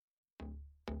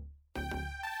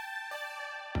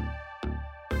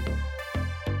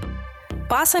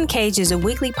Boss Uncaged is a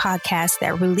weekly podcast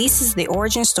that releases the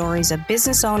origin stories of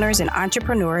business owners and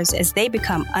entrepreneurs as they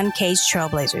become uncaged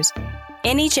trailblazers.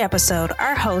 In each episode,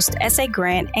 our host, S.A.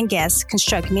 Grant, and guests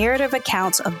construct narrative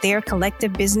accounts of their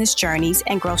collective business journeys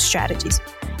and growth strategies.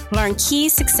 Learn key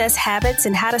success habits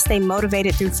and how to stay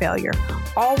motivated through failure,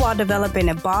 all while developing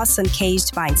a Boss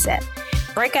Uncaged mindset.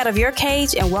 Break out of your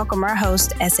cage and welcome our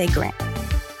host, S.A. Grant.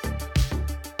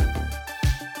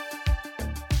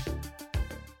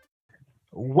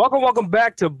 Welcome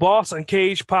back to Boss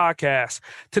Uncaged podcast.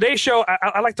 Today's show,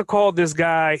 I like to call this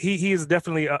guy, he is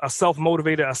definitely a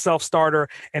self-motivated, a self-starter.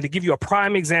 And to give you a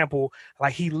prime example,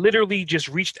 like he literally just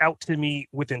reached out to me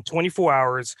within 24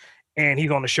 hours and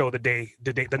he's on the show the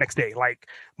next day. Like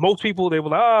most people, they were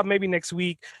like, oh, maybe next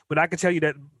week. But I can tell you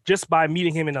that just by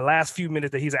meeting him in the last few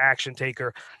minutes that he's an action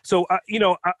taker. So, I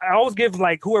always give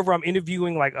like whoever I'm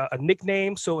interviewing like a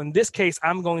nickname. So in this case,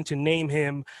 I'm going to name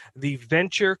him the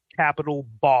Venture Capital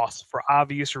Boss for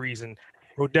obvious reason.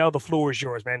 Rodell, the floor is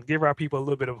yours, man. Give our people a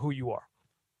little bit of who you are.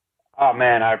 Oh,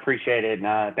 man, I appreciate it.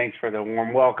 Thanks for the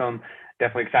warm welcome.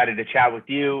 Definitely excited to chat with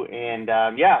you. And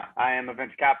I am a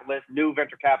venture capitalist, new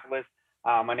venture capitalist.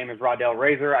 My name is Rodell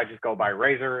Razor. I just go by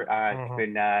Razor.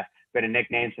 It's been a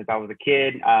nickname since I was a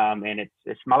kid, and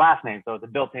it's my last name, so it's a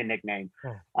built-in nickname.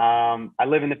 I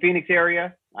live in the Phoenix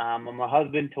area. I'm a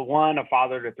husband to one, a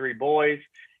father to three boys,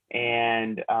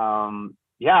 and I'm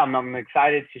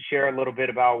excited to share a little bit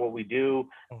about what we do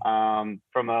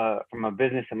from a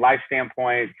business and life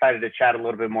standpoint. Excited to chat a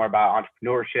little bit more about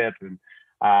entrepreneurship and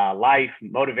life,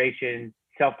 motivation,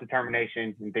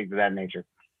 self-determination, and things of that nature.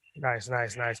 Nice.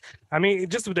 I mean,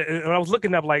 when I was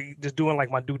looking up, like just doing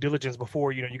like my due diligence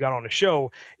before, you got on the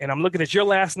show, and I'm looking at your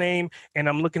last name and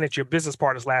I'm looking at your business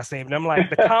partner's last name. And I'm like,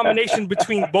 the combination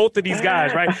between both of these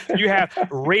guys, right? You have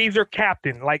Razor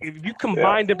Captain. Like if you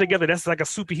combine them together, that's like a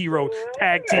superhero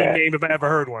tag team name if I ever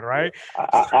heard one, right?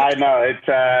 I know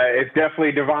it's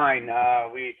definitely divine.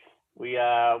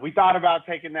 We thought about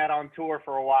taking that on tour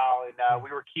for a while, and we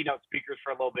were keynote speakers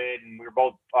for a little bit, and we were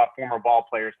both former ball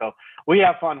players, so we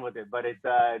have fun with it. But it's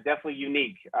definitely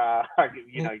unique.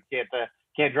 You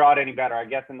can't draw it any better. I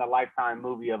guess in the Lifetime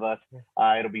movie of us,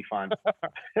 it'll be fun.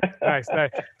 Nice.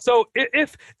 So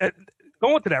if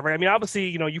going to that, right? I mean, obviously,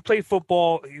 you played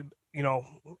football.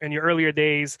 In your earlier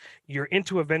days, you're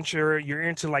into a venture, you're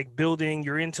into like building,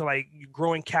 you're into like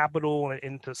growing capital and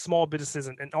into small businesses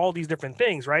and all these different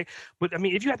things, right? But I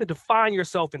mean, if you had to define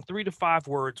yourself in 3 to 5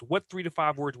 words, what 3 to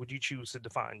 5 words would you choose to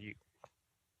define you?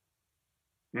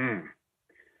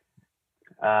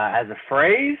 As a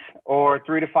phrase or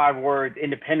 3 to 5 words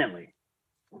independently?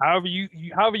 However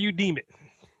you deem it.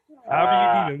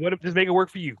 Just make it work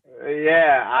for you.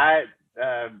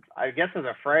 I guess as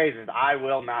a phrase is I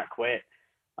will not quit.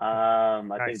 I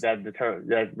think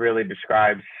that really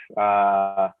describes,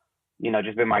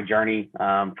 just been my journey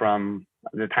from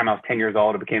the time I was 10 years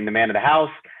old. I became the man of the house.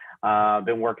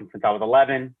 Been working since I was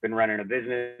 11. Been running a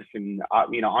business and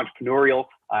entrepreneurial.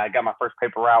 I got my first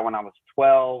paper route when I was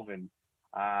 12, and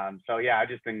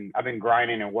I've been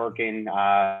grinding and working,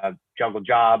 juggled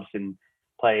jobs and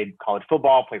played college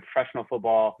football, played professional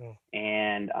football,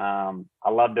 and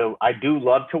I do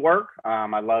love to work.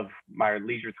 I love my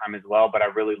leisure time as well, but I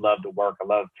really love to work. I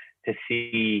love to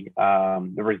see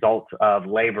the results of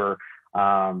labor.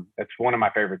 That's one of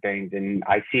my favorite things, and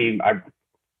I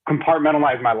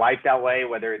compartmentalize my life that way,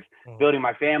 whether it's building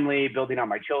my family, building on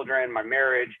my children, my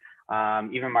marriage,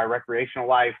 even my recreational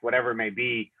life, whatever it may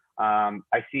be.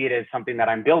 I see it as something that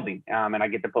I'm building, and I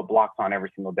get to put blocks on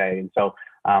every single day. And so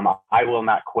I will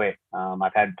not quit.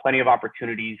 I've had plenty of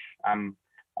opportunities.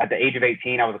 At the age of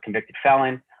 18, I was a convicted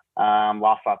felon,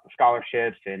 lost lots of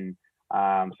scholarships. And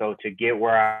so to get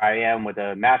where I am with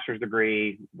a master's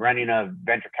degree, running a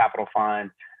venture capital fund,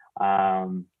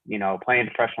 playing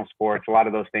professional sports, a lot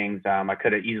of those things, I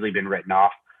could have easily been written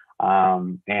off.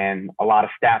 And a lot of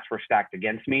stats were stacked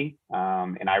against me.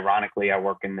 And ironically, I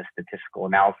work in the statistical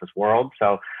analysis world.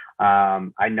 So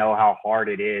I know how hard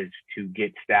it is to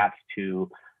get stats to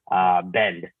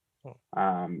bend.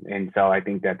 And so I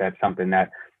think that that's something that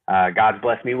God's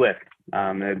blessed me with,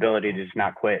 the ability to just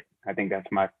not quit. I think that's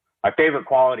my favorite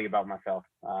quality about myself.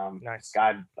 Nice.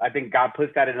 I think God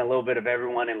puts that in a little bit of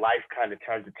everyone in life, kind of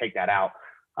tries to take that out.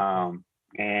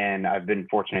 And I've been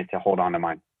fortunate to hold on to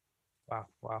mine.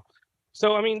 Wow.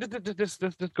 So, I mean,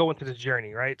 just go into the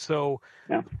journey, right? So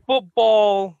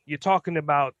football, you're talking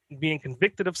about being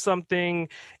convicted of something,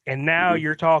 and now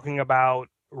you're talking about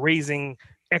raising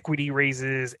equity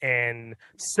raises and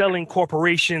selling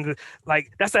corporations.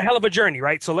 Like, that's a hell of a journey,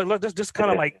 right? So let's just kind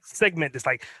of like segment this.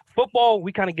 Like football,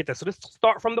 we kind of get that. So let's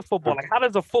start from the football. Like, how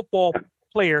does a football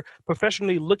player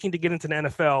professionally looking to get into the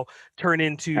NFL turn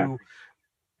into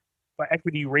an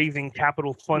equity raising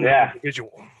capital fund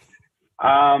individual?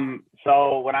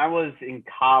 So when I was in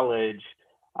college,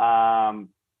 I'm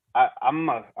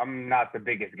not the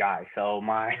biggest guy. So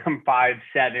I'm 5'7",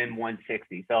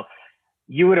 160. So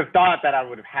you would have thought that I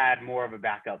would have had more of a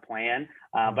backup plan,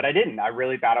 but I didn't. I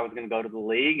really thought I was going to go to the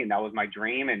league, and that was my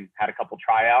dream, and had a couple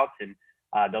tryouts, and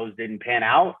those didn't pan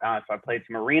out. So I played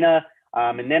some arena,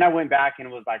 and then I went back and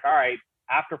was like, all right,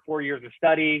 after 4 years of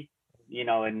study,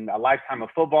 and a lifetime of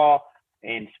football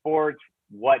and sports,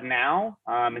 what now?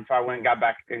 And so I went and got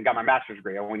back and got my master's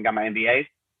degree. I went and got my MBA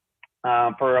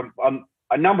for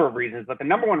a number of reasons, but the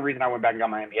number one reason I went back and got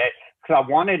my MBA because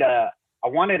I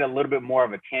wanted a little bit more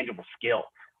of a tangible skill.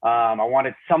 I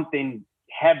wanted something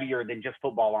heavier than just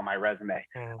football on my resume.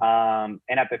 And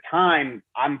at the time,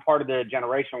 I'm part of the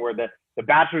generation where the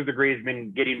bachelor's degree has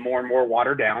been getting more and more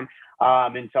watered down.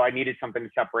 And so I needed something to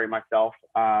separate myself.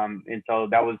 And so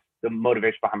that was the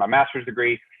motivation behind my master's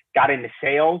degree. Got into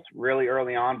sales really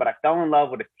early on, but I fell in love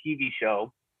with a TV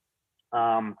show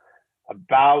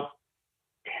about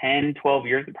 10, 12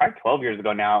 years, probably 12 years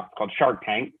ago now. It's called Shark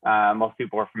Tank. Most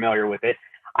people are familiar with it.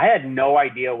 I had no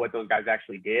idea what those guys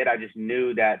actually did. I just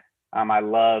knew that I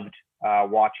loved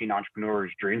watching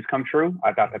entrepreneurs' dreams come true.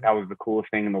 I thought that was the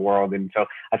coolest thing in the world. And so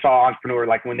I saw entrepreneurs,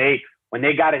 like when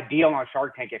they got a deal on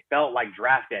Shark Tank, it felt like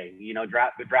draft day. The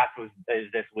draft is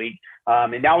this week.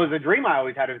 And that was a dream I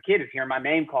always had as a kid, is hearing my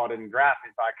name called in the draft.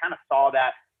 And so I kind of saw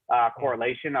that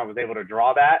correlation. I was able to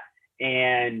draw that.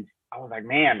 And I was like,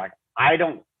 man, like I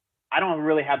don't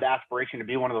really have the aspiration to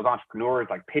be one of those entrepreneurs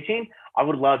like pitching. I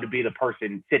would love to be the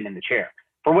person sitting in the chair.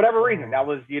 For whatever reason, that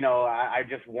was, I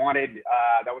just wanted,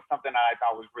 that was something that I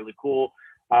thought was really cool.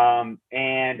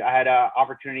 And I had an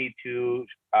opportunity to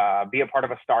be a part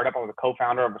of a startup. I was a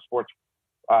co-founder of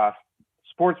a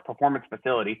sports performance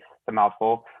facility. It's a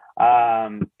mouthful.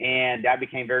 And that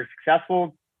became very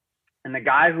successful. And the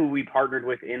guy who we partnered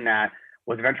with in that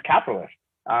was a venture capitalist.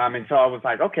 And so I was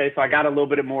like, okay, so I got a little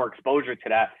bit more exposure to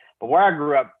that. But where I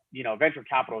grew up, venture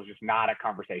capital is just not a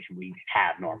conversation we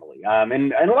have normally. And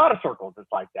in a lot of circles,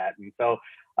 it's like that. And so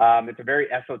it's a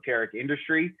very esoteric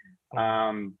industry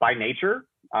by nature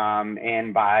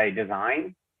and by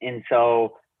design. And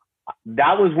so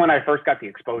that was when I first got the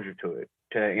exposure to it,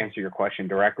 to answer your question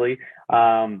directly.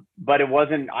 But it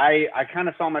wasn't, I kind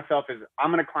of saw myself as,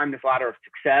 I'm going to climb this ladder of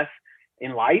success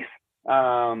in life.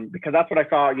 Because that's what I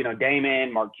saw,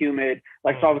 Damon, Mark Cummett,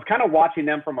 so I was kind of watching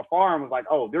them from afar and was like,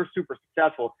 oh, they're super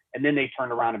successful. And then they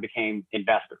turned around and became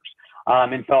investors.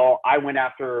 And so I went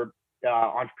after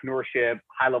entrepreneurship,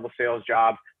 high level sales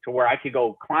jobs to where I could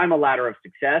go climb a ladder of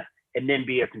success and then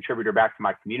be a contributor back to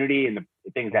my community and the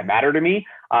things that matter to me,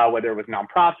 whether it was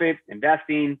nonprofit,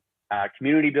 investing,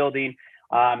 community building.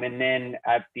 And then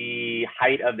at the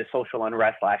height of the social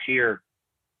unrest last year,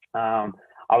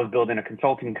 I was building a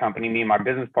consulting company, me and my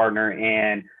business partner,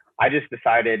 and I just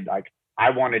decided I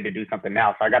wanted to do something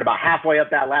now. So I got about halfway up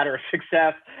that ladder of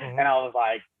success, and I was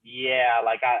like, yeah,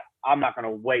 I'm not going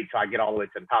to wait till I get all the way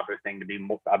to the top of this thing to be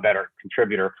a better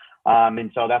contributor.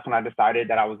 And so that's when I decided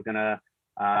that I was going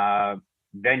to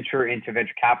venture into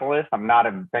venture capitalist. I'm not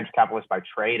a venture capitalist by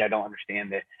trade. I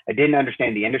didn't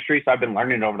understand the industry. So I've been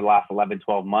learning over the last 11,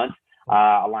 12 months.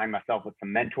 Align myself with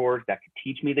some mentors that could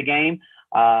teach me the game.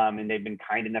 And they've been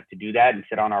kind enough to do that and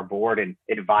sit on our board and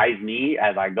advise me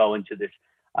as I go into this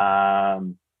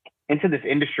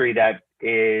industry that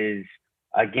is,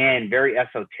 again, very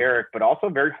esoteric, but also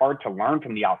very hard to learn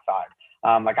from the outside.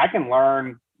 I can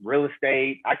learn real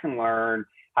estate. I can learn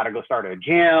how to go start a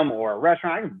gym or a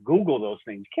restaurant. I can Google those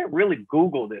things. You can't really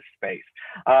Google this space.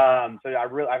 So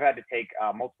I've had to take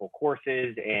multiple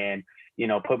courses and,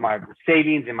 put my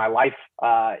savings and my life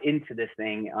into this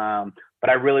thing. But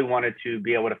I really wanted to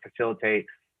be able to facilitate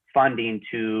funding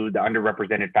to the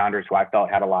underrepresented founders who I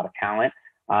felt had a lot of talent.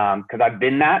 Because I've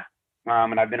been that,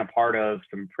 and I've been a part of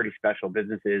some pretty special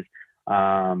businesses.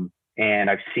 And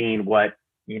I've seen what,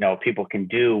 people can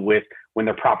do when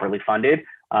they're properly funded.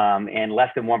 And less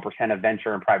than 1% of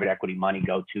venture and private equity money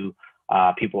go to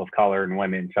people of color and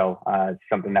women. So it's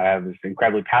something that I was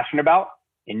incredibly passionate about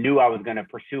and knew I was going to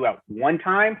pursue at one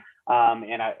time.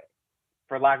 And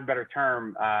for lack of a better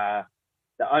term,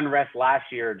 the unrest last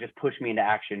year just pushed me into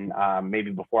action maybe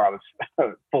before I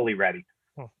was fully ready.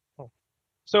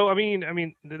 So,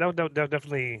 that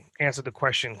definitely answered the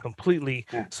question completely.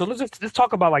 Yeah. So let's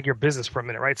talk about your business for a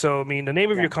minute, right? So, the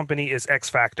name of your company is X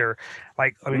Factor.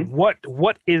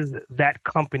 What is that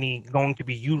company going to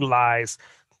be utilized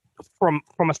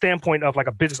from a standpoint of like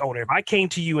a business owner, if I came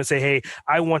to you and say, hey,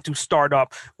 I want to start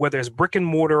up, whether it's brick and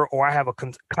mortar or I have a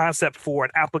concept for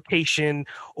an application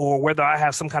or whether I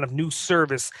have some kind of new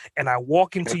service and I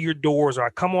walk into your doors or I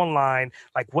come online,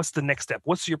 like what's the next step?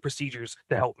 What's your procedures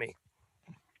to help me?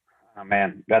 Oh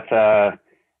man, that's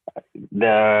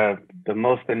the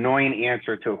most annoying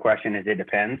answer to a question is it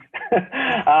depends,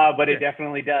 but it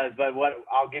definitely does. But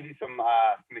I'll give you some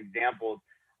examples.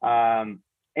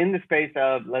 In the space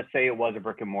of, let's say it was a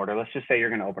brick and mortar, let's just say you're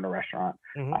going to open a restaurant,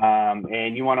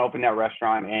 and you want to open that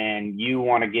restaurant and you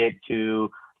want to get to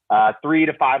 3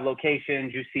 to 5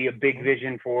 locations. You see a big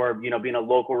vision for, being a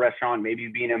local restaurant, maybe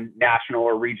being a national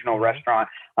or regional restaurant.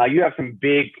 You have some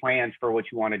big plans for what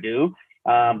you want to do,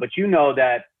 but you know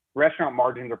that restaurant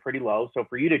margins are pretty low. So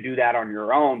for you to do that on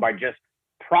your own by just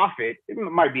profit, it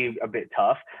might be a bit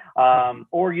tough,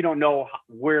 or you don't know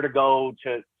where to go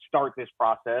to start this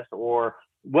process or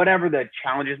whatever the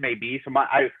challenges may be. So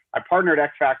I partnered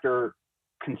X Factor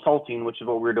Consulting, which is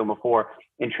what we were doing before,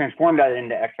 and transformed that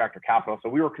into X Factor Capital. So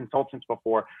we were consultants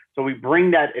before. So we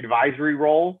bring that advisory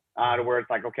role to where it's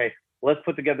like, okay, let's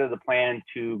put together the plan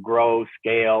to grow,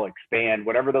 scale, expand,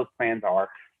 whatever those plans are.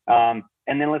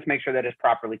 And then let's make sure that it's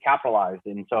properly capitalized.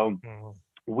 And so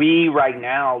we right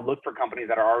now look for companies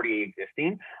that are already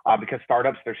existing because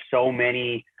startups, there's so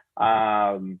many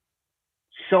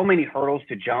hurdles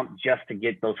to jump just to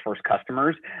get those first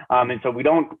customers. And so we're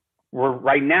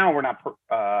not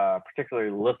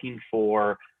particularly looking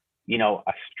for,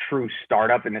 a true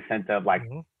startup in the sense of like,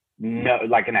 no,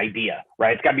 like an idea,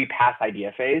 right? It's got to be past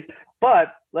idea phase.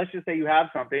 But let's just say you have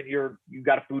something, you've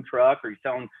got a food truck or you're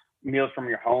selling meals from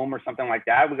your home or something like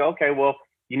that. We go, okay, well,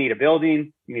 you need a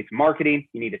building, you need some marketing,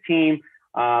 you need a team.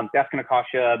 That's going to cost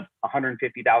you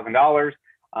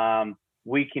 $150,000.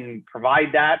 We can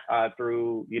provide that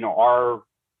through,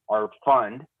 our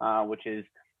fund, which is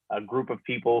a group of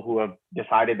people who have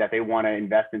decided that they want to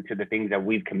invest into the things that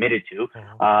we've committed to.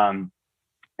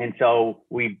 And so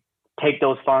we take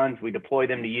those funds, we deploy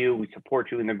them to you, we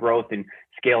support you in the growth and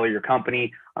scale of your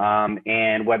company.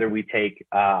 And whether we take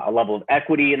a level of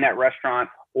equity in that restaurant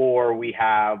or we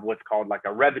have what's called like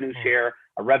a revenue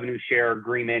share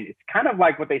agreement. It's kind of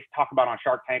like what they talk about on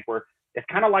Shark Tank, where it's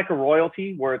kind of like a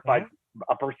royalty, where it's like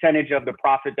a percentage of the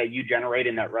profit that you generate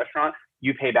in that restaurant,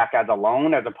 you pay back as a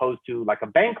loan, as opposed to like a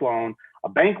bank loan. A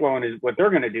bank loan is what they're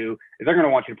going to do is they're going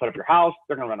to want you to put up your house.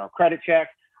 They're going to run our credit checks.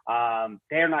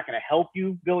 They're not going to help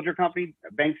you build your company.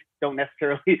 Banks don't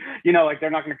necessarily, like they're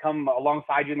not going to come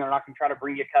alongside you and they're not going to try to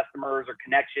bring you customers or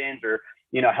connections or,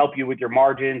 help you with your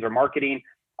margins or marketing.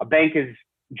 A bank is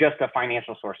just a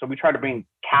financial source. So we try to bring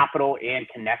capital and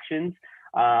connections,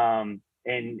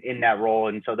 in that role.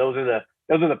 And so those are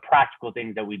the practical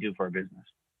things that we do for a business.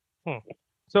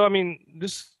 So, I mean,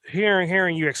 just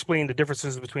hearing you explain the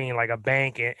differences between like a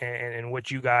bank and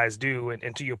what you guys do,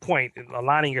 and to your point,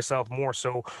 aligning yourself more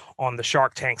so on the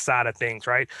Shark Tank side of things,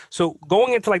 right? So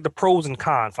going into like the pros and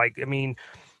cons, like, I mean,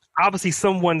 obviously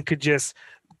someone could just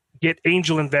get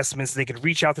angel investments. They could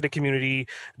reach out to the community.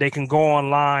 They can go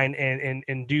online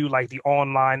and do like the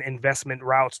online investment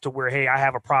routes to where, hey, I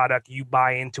have a product, you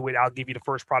buy into it, I'll give you the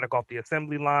first product off the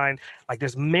assembly line. Like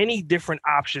there's many different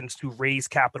options to raise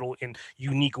capital in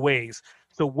unique ways.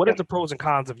 So what are the pros and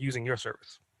cons of using your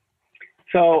service?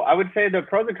 So I would say the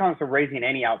pros and cons of raising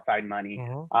any outside money.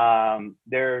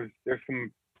 There's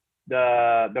some,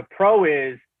 the pro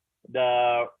is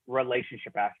the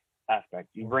relationship aspect.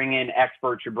 You bring in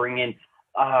experts, you bring in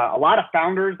a lot of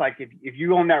founders. Like if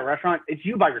you own that restaurant, it's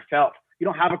you by yourself. You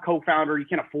don't have a co-founder. You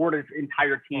can't afford an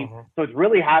entire team. So it's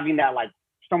really having that, like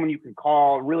someone you can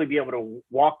call, really be able to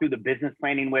walk through the business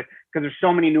planning with, because there's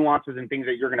so many nuances and things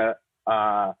that you're going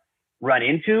to run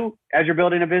into as you're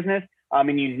building a business.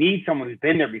 And you need someone who's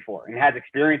been there before and has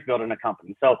experience building a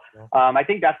company. So I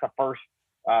think that's the first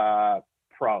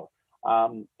pro.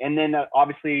 And then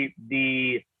obviously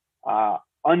the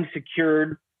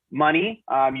unsecured money,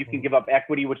 you can give up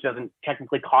equity, which doesn't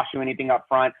technically cost you anything up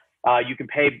front. You can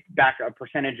pay back a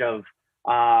percentage of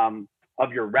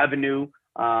your revenue.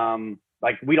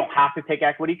 Like we don't have to take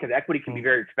equity because equity can be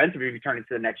very expensive if you turn into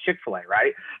the next Chick-fil-A,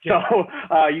 right? So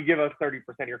you give us 30%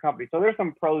 of your company. So there's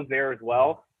some pros there as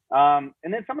well. And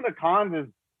then some of the cons is,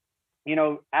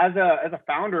 as a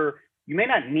founder, you may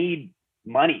not need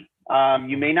money.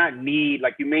 You may not need,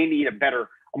 you may need a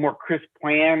more crisp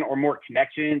plan or more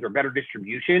connections or better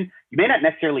distribution. You may not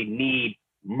necessarily need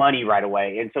money right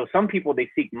away. And so some people, they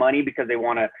seek money because they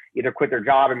want to either quit their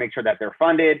job and make sure that they're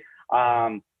funded.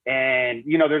 And,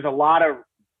 there's a lot of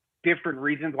different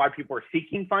reasons why people are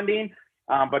seeking funding.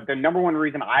 But the number one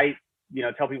reason I,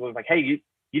 tell people is like, hey, you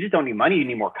just don't need money. You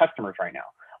need more customers right now.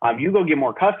 You go get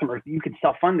more customers, you can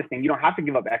self-fund this thing. You don't have to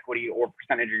give up equity or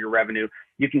percentage of your revenue.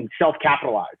 You can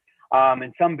self-capitalize.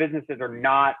 And some businesses are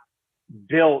not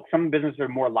built. Some businesses are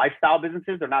more lifestyle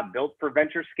businesses. They're not built for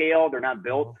venture scale. They're not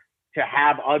built to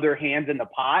have other hands in the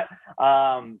pot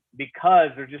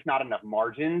because there's just not enough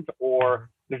margins, or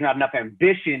there's not enough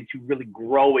ambition to really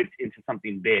grow it into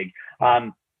something big.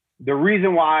 The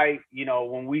reason why,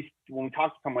 when we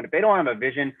talk to someone, if they don't have a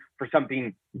vision for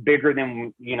something bigger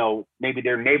than, maybe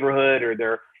their neighborhood or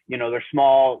their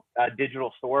small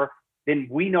digital store, then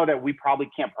we know that we probably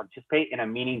can't participate in a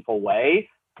meaningful way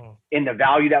in the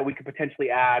value that we could potentially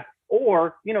add,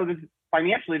 or,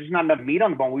 financially, there's not enough meat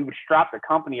on the bone. We would strap the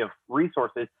company of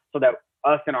resources so that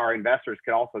us and our investors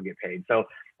could also get paid. So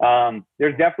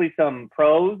there's definitely some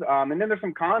pros. And then there's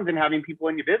some cons in having people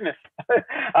in your business.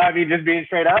 I mean, just being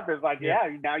straight up, it's like,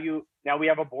 now we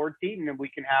have a board seat, and then we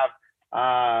can have,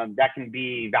 that can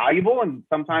be valuable. And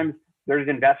sometimes there's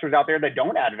investors out there that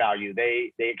don't add value.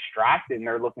 They extract, and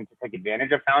they're looking to take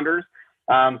advantage of founders.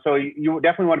 So you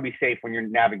definitely want to be safe when you're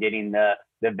navigating the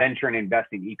venture and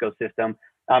investing ecosystem.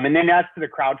 And then as to the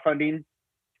crowdfunding,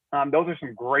 those are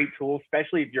some great tools,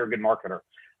 especially if you're a good marketer.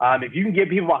 If you can get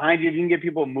people behind you, if you can get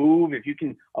people to move, if you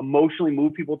can emotionally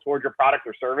move people towards your product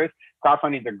or service,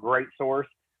 crowdfunding is a great source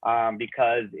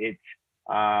because it's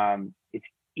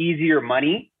easier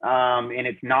money and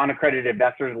it's non-accredited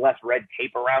investors, less red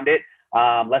tape around it,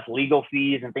 less legal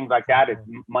fees and things like that. It's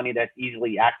money that's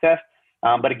easily accessed.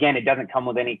 But again, it doesn't come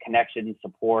with any connection,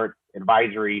 support,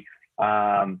 advisory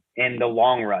in the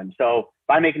long run. So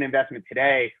if I make an investment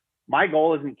today, my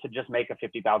goal isn't to just make a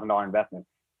 $50,000 investment.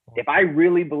 If I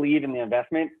really believe in the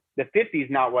investment, the 50 is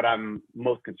not what I'm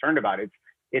most concerned about.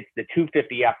 It's the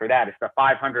 250 after that. It's the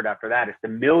 500 after that. It's the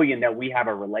million that we have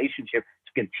a relationship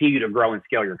to continue to grow and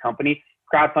scale your company.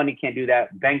 Crowdfunding can't do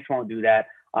that. Banks won't do that.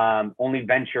 Only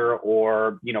venture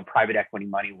or private equity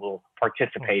money will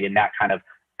participate in that kind of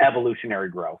evolutionary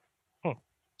growth.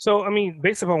 So, I mean,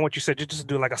 based upon what you said, just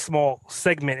do like a small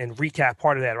segment and recap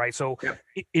part of that, right? So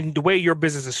in the way your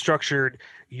business is structured,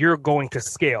 you're going to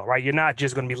scale, right? You're not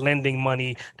just going to be lending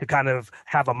money to kind of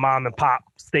have a mom and pop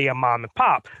stay a mom and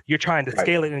pop. You're trying to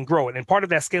scale it and grow it. And part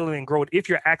of that scaling and growth, if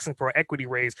you're asking for an equity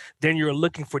raise, then you're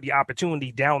looking for the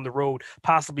opportunity down the road,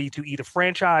 possibly to either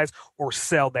franchise or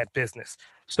sell that business.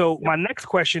 So my next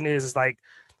question is like,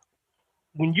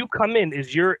 when you come in,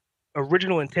 is your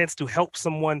original intents to help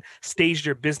someone stage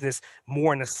their business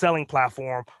more in a selling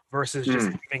platform versus just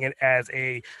having it as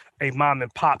a mom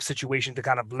and pop situation to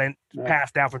kind of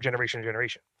pass down from generation to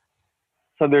generation?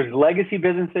 So there's legacy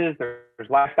businesses, there's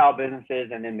lifestyle businesses,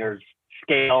 and then there's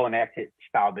scale and exit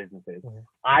style businesses.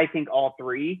 I think all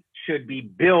three should be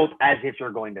built as if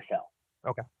you're going to sell.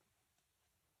 Okay.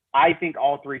 I think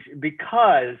all three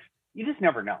because you just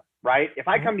never know, right? If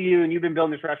I come to you and you've been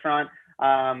building this restaurant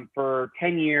for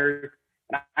 10 years,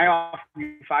 and I offer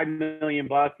you $5 million,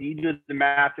 you do the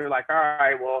math, you're like, all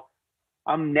right, well,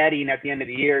 I'm netting at the end of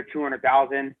the year,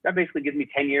 200,000. That basically gives me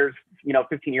 10 years,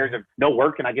 15 years of no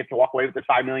work, and I get to walk away with the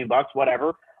 $5 million,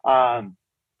 whatever.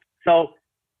 So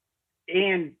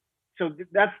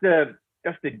that's the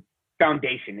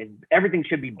foundation. Everything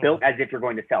should be built as if you're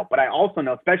going to sell. But I also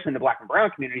know, especially in the Black and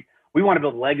brown community, we want to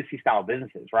build legacy style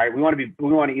businesses, right? We want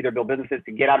to either build businesses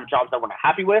to get out of jobs that we're not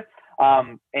happy with,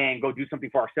 and go do something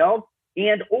for ourselves,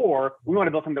 or we want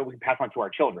to build something that we can pass on to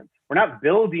our children. We're not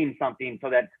building something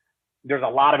so that there's a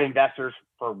lot of investors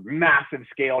for massive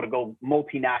scale to go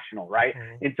multinational, right?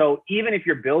 And so even if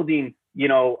you're building,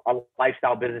 a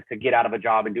lifestyle business to get out of a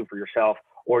job and do for yourself,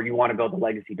 or you want to build a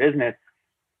legacy business,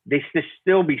 they should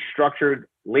still be structured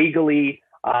legally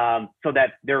so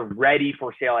that they're ready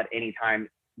for sale at any time,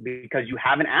 because you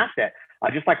have an asset.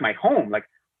 Just like my home, like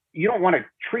you don't want to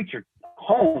treat your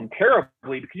home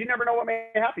terribly because you never know what may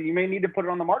happen. You may need to put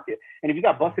it on the market. And if you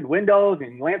got busted windows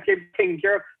and landscape taken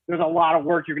care of, there's a lot of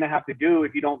work you're going to have to do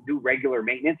if you don't do regular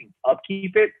maintenance and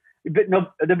upkeep it. But no,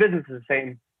 the business is the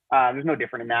same. There's no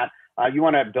different in that. You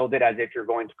want to build it as if you're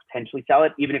going to potentially sell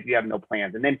it, even if you have no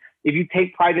plans. And then if you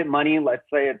take private money, let's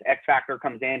say it's X Factor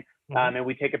comes in and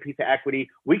we take a piece of equity,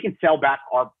 we can sell back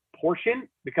our portion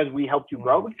because we helped you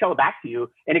grow. We can sell it back to you,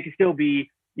 and it can still be,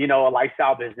 a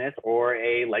lifestyle business or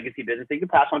a legacy business that you can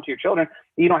pass on to your children.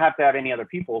 You don't have to have any other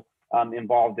people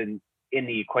involved in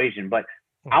the equation. But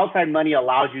outside money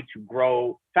allows you to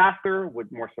grow faster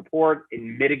with more support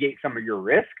and mitigate some of your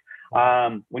risk.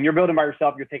 When you're building by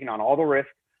yourself, you're taking on all the risk.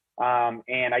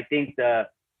 And I think the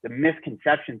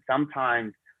misconception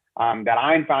sometimes that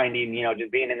I'm finding,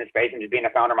 just being in this space and just being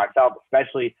a founder myself,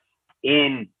 especially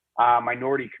in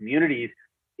minority communities,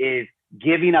 is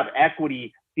giving up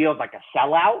equity feels like a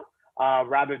sellout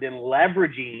rather than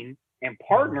leveraging and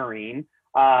partnering.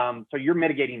 So you're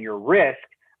mitigating your risk,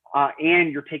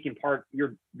 and you're taking part.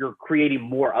 You're creating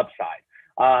more upside.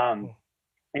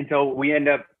 And so we end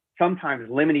up sometimes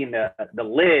limiting the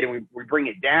lid, and we bring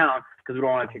it down because we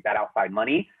don't want to take that outside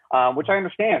money, which I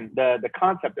understand the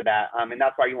concept of that. And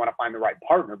that's why you want to find the right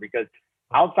partner, because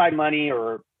outside money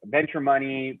or venture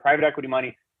money, private equity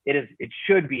money, it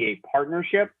should be a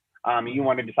partnership. You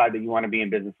want to decide that you want to be in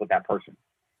business with that person.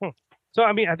 So,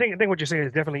 I mean, I think what you're saying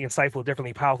is definitely insightful,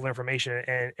 definitely powerful information,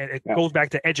 and it goes back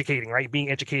to educating, right?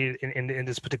 Being educated in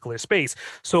this particular space.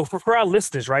 So for our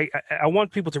listeners, right, I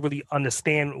want people to really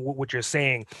understand what you're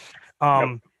saying.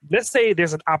 Let's say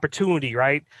there's an opportunity,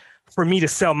 right, for me to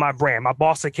sell my brand, my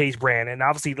Boston Cage brand. And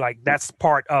obviously, like, that's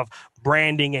part of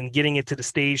branding and getting it to the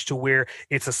stage to where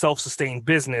it's a self-sustained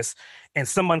business, and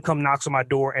someone knocks on my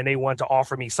door and they want to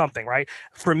offer me something, right?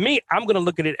 For me, I'm going to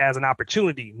look at it as an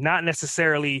opportunity, not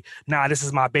necessarily, this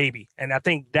is my baby. And I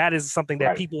think that is something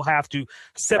that people have to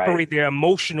separate their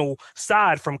emotional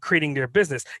side from creating their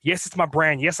business. Yes, it's my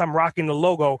brand. Yes, I'm rocking the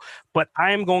logo, but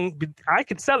I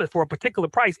can sell it for a particular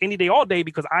price any day, all day,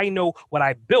 because I know what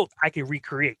I built, I can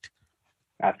recreate.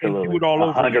 Absolutely. And do it all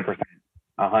over 100%.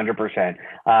 100%.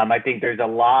 I think there's a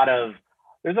lot of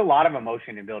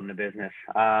emotion in building a business.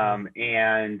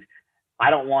 And I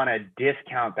don't want to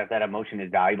discount that emotion is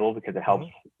valuable, because it helps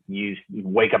you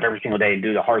wake up every single day and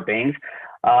do the hard things.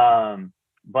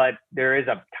 But there is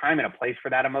a time and a place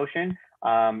for that emotion.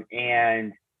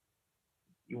 And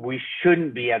we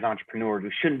shouldn't be, as entrepreneurs,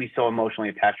 we shouldn't be so emotionally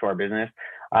attached to our business,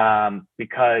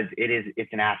 because it's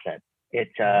an asset.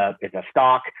 It's a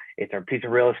stock. It's a piece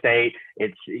of real estate.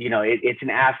 It's an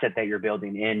asset that you're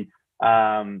building.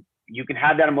 And you can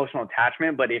have that emotional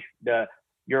attachment, but if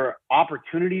your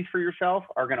opportunities for yourself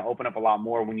are going to open up a lot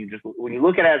more when you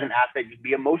look at it as an asset, you can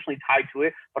be emotionally tied to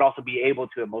it, but also be able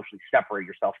to emotionally separate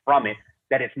yourself from it.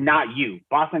 That it's not you.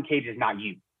 Boston Cage is not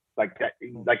you. Like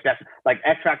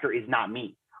X Factor is not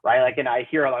me. Right. Like, and I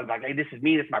hear a lot of like, hey, this is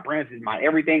me, this is my brand, this is my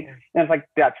everything. And it's like,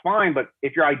 that's fine. But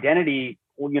if your identity,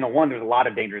 one, there's a lot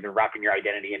of danger to wrapping your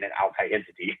identity in an outside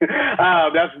entity.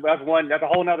 That's a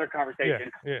whole nother conversation.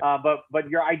 But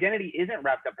your identity isn't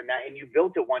wrapped up in that, and you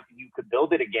built it once, and you could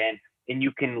build it again, and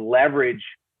you can leverage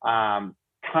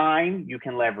time, you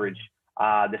can leverage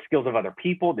the skills of other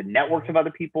people, the networks of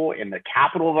other people, and the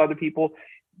capital of other people.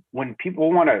 When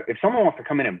if someone wants to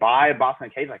come in and buy a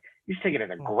Boston Cage, like, you should take it as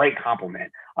a great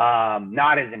compliment,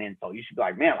 not as an insult. You should be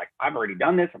like, man, like, I've already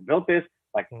done this, I've built this.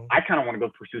 Like, I kind of want to go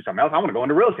pursue something else. I want to go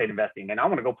into real estate investing, and I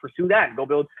want to go pursue that and go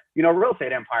build, a real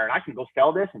estate empire. And I can go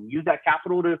sell this and use that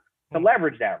capital to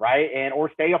leverage that, right? Or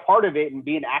stay a part of it and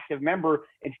be an active member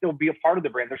and still be a part of the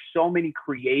brand. There's so many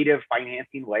creative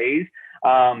financing ways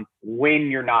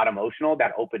when you're not emotional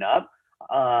that open up.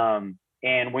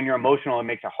 And when you're emotional, it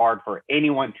makes it hard for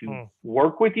anyone to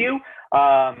work with you.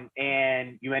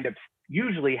 And you end up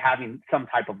usually having some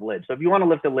type of lid. So if you want to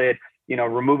lift the lid,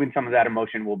 removing some of that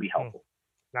emotion will be helpful.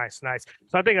 Nice.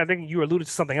 So I think you alluded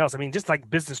to something else. I mean, just like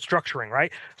business structuring,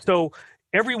 right? So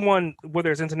everyone, whether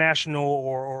it's international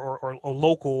or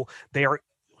local,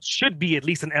 should be at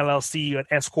least an LLC, an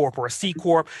S Corp, or a C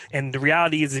Corp. And the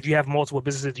reality is, if you have multiple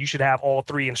businesses, you should have all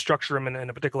three and structure them in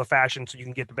a particular fashion so you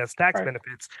can get the best tax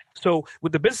benefits. So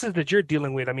with the businesses that you're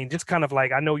dealing with, I mean, just kind of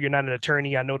like, I know you're not an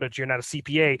attorney, I know that you're not a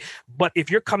CPA, but if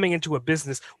you're coming into a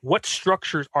business, what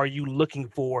structures are you looking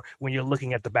for when you're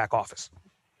looking at the back office?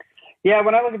 Yeah,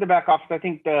 when I look at the back office, I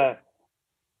think the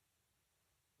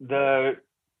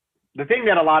thing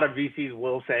that a lot of VCs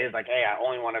will say is like, hey, I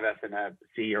only want to invest in a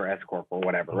C or S Corp or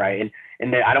whatever, right?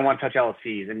 And I don't want to touch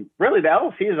LLCs. And really, the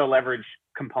LLC is a leverage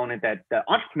component that the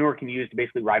entrepreneur can use to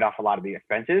basically write off a lot of the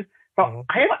expenses. So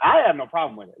I have no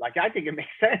problem with it. Like, I think it makes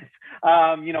sense.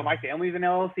 My family's an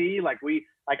LLC.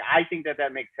 I think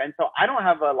that makes sense. So I don't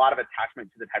have a lot of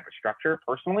attachment to the type of structure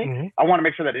personally. I want to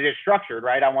make sure that it is structured,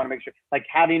 right? I want to make sure, like,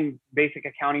 having basic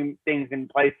accounting things in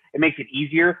place, it makes it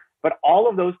easier. But all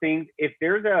of those things, if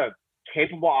there's a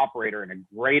capable operator and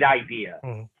a great idea,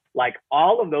 like,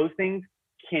 all of those things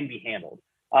can be handled.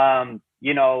 And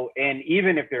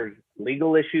even if there's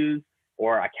legal issues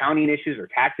or accounting issues or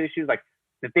tax issues, like,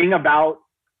 the thing about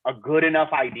a good enough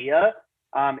idea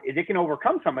is it can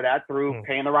overcome some of that through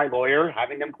paying the right lawyer,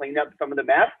 having them clean up some of the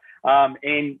mess,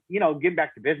 and get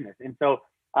back to business. And so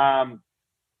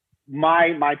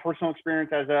my personal experience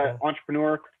as an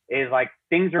entrepreneur is, like,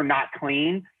 things are not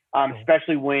clean,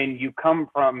 especially when you come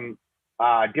from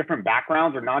different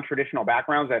backgrounds or non-traditional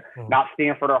backgrounds, that not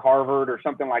Stanford or Harvard or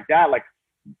something like that. Like,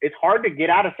 it's hard to get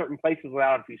out of certain places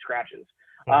without a few scratches.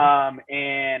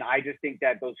 And I just think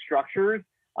that those structures,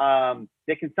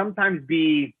 they can sometimes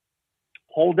be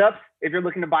holdups if you're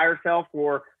looking to buy or sell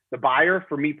for the buyer.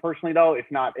 For me personally, though,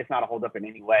 it's not a holdup in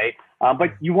any way.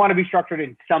 But you want to be structured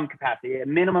in some capacity, at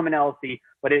minimum an LLC.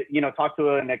 But talk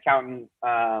to an accountant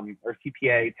or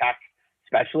CPA tax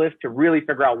specialist to really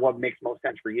figure out what makes most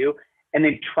sense for you, and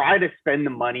then try to spend the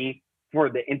money for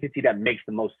the entity that makes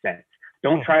the most sense.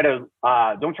 Don't try to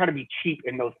be cheap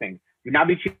in those things. Do not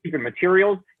be cheap in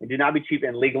materials, and do not be cheap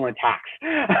in legal and tax.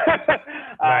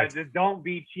 Right. Just don't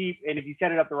be cheap. And if you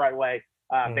set it up the right way,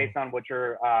 based on what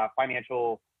your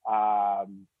financial, the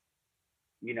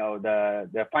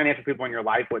financial people in your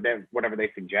life, whatever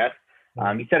they suggest,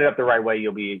 you set it up the right way,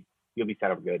 you'll be set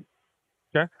up good.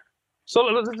 Okay. So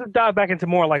let's just dive back into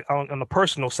more like on the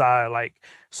personal side. Like,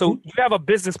 so you have a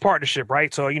business partnership,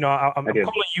 right? So, I'm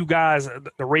calling you guys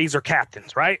the Razor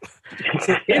Captains, right?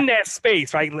 So in that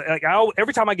space, right? Like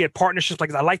every time I get partnerships,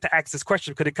 like I like to ask this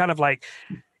question because it kind of like,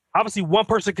 obviously one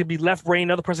person could be left brain,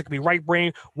 the other person could be right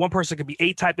brain, one person could be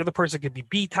A type, the other person could be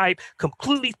B type,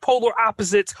 completely polar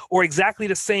opposites or exactly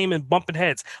the same and bumping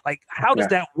heads. Like, how does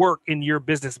that work in your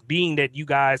business, being that you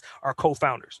guys are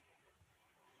co-founders?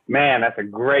 Man, that's a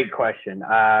great question.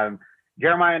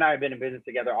 Jeremiah and I have been in business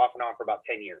together off and on for about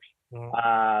 10 years.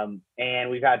 And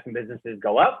we've had some businesses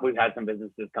go up. We've had some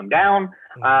businesses come down.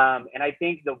 And I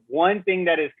think the one thing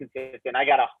that is consistent,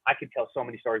 I could tell so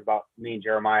many stories about me and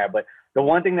Jeremiah, but the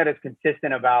one thing that is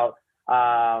consistent about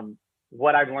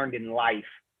what I've learned in life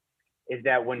is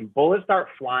that when bullets start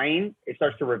flying, it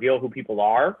starts to reveal who people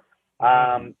are.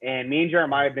 And me and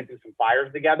Jeremiah have been through some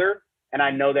fires together, and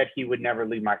I know that he would never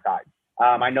leave my side.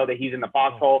 I know that he's in the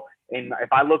foxhole, and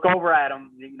if I look over at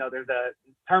him, there's a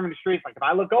term in the streets, like if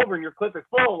I look over and your clip is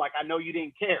full, like I know you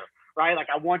didn't care, right? Like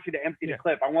I want you to empty the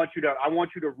clip. I want you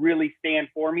to really stand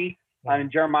for me.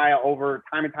 And Jeremiah, over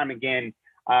time and time again,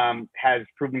 has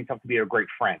proven himself to be a great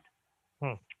friend.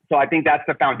 So I think that's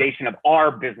the foundation of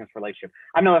our business relationship.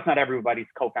 I know that's not everybody's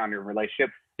co-founder relationship,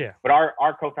 but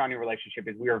our co-founding relationship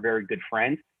is we are very good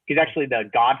friends. He's actually the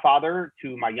godfather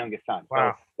to my youngest son.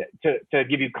 Wow. So to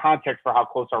give you context for how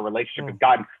close our relationship has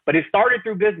gotten, but it started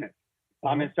through business.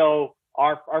 And so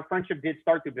our friendship did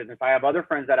start through business. I have other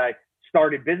friends that I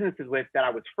started businesses with that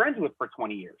I was friends with for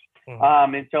 20 years.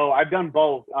 And so I've done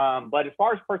both. But as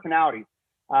far as personalities,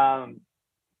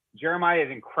 Jeremiah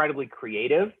is incredibly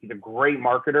creative. He's a great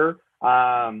marketer.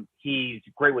 He's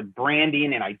great with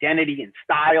branding and identity and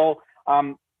style.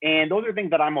 And those are things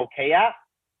that I'm okay at.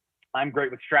 I'm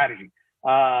great with strategy.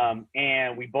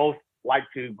 And we both like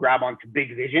to grab onto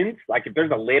big visions. Like if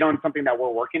there's a lid on something that we're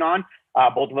working on,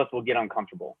 both of us will get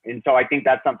uncomfortable. And so I think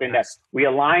that's something that we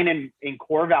align in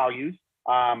core values.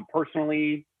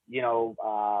 Personally, we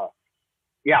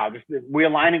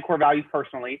align in core values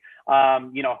personally.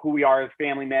 Who we are as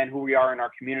family men, who we are in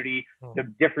our community, the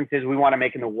differences we want to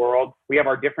make in the world. We have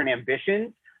our different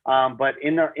ambitions. But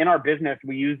in our business,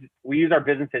 we use our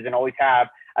businesses and always have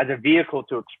as a vehicle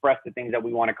to express the things that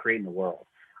we want to create in the world.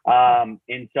 And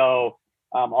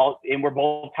we're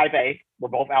both type A, we're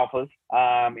both alphas.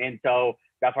 And so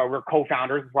that's why we're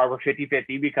co-founders. That's why we're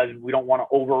 50-50, because we don't want to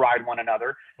override one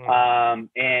another.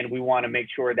 And we want to make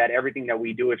sure that everything that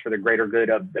we do is for the greater good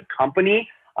of the company.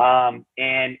 And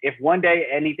if one day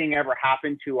anything ever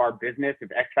happened to our business, if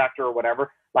X Factor or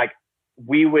whatever, like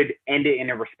we would end it in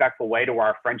a respectful way to where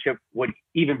our friendship would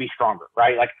even be stronger,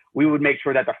 right? Like we would make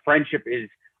sure that the friendship is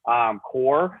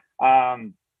core.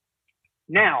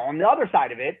 Now, on the other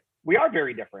side of it, we are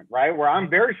very different, right? Where I'm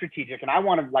very strategic and I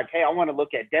want to look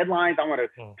at deadlines. I want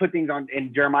to put things on,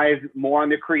 and Jeremiah's more on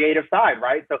the creative side,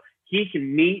 right? So he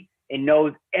can meet and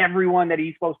knows everyone that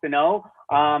he's supposed to know.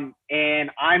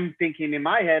 And I'm thinking in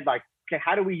my head, like, okay,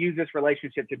 how do we use this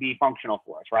relationship to be functional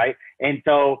for us, right? And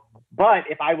so, but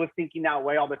if I was thinking that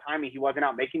way all the time and he wasn't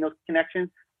out making those connections,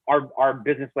 our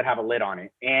business would have a lid on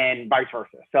it, and vice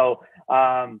versa. So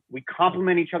we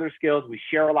complement each other's skills. We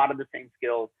share a lot of the same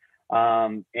skills.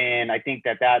 And I think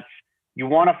that's, you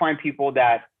want to find people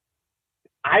that,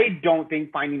 I don't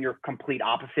think finding your complete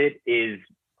opposite is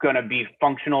going to be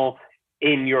functional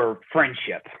in your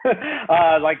friendship.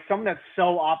 Like someone that's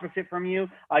so opposite from you,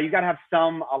 you got to have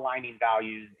some aligning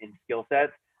values and skill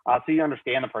sets. So you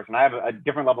understand the person. I have a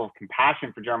different level of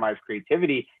compassion for Jeremiah's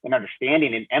creativity and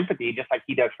understanding and empathy, just like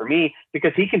he does for me,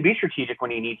 because he can be strategic when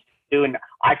he needs to, and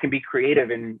I can be creative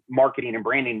in marketing and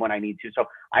branding when I need to. So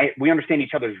we understand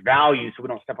each other's values, so we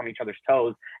don't step on each other's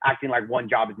toes, acting like one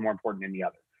job is more important than the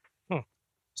other.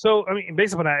 So, I mean,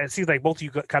 based on that, it seems like both of you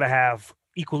kind of have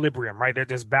equilibrium, right?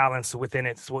 There's balance within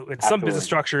it. So in some business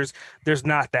structures, there's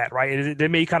not that, right? There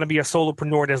may kind of be a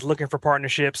solopreneur that's looking for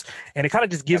partnerships, and it kind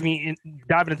of just gives me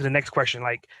diving into the next question.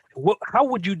 Like, how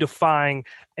would you define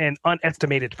an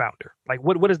unestimated founder? Like,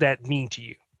 what does that mean to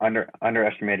you?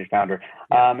 Underestimated founder.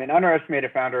 An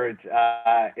underestimated founder.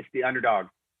 It's the underdog.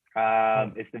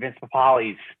 It's the Vince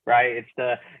Papalis, right?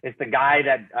 It's the guy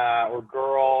that or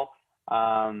girl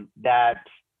that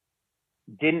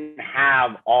didn't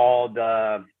have all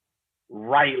the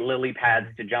right lily pads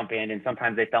to jump in, and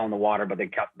sometimes they fell in the water, but they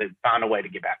found a way to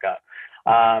get back up.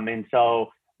 And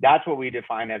so that's what we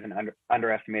define as an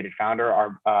underestimated founder.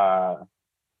 Our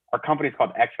company is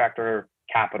called X Factor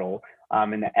Capital,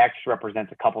 and the X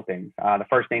represents a couple things. The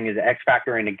first thing is the X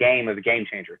Factor in a game is a game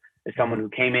changer. It's someone who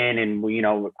came in and,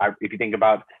 if you think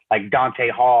about like Dante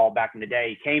Hall back in the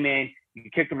day, he came in, you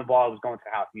kicked him the ball, it was going to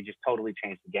the house. You just totally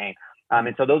changed the game.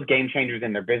 And so those game changers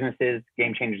in their businesses,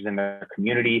 game changers in their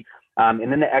community.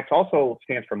 And then the X also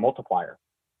stands for multiplier.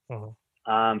 So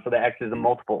the X is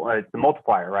it's the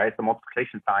multiplier, right? It's the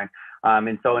multiplication sign.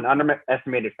 And so an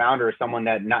underestimated founder is someone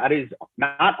that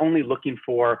not only looking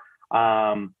for,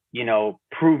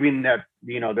 proving that,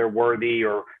 they're worthy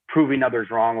or proving others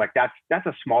wrong. Like that's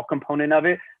a small component of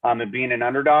it, and being an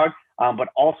underdog, but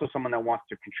also someone that wants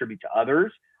to contribute to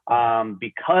others,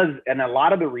 and a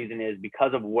lot of the reason is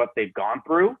because of what they've gone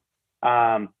through.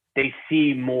 They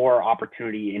see more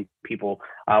opportunity in people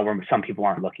where some people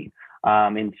aren't looking.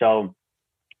 And so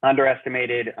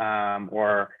underestimated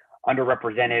or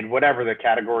underrepresented, whatever the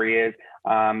category is,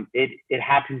 it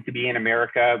happens to be in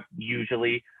America,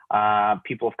 usually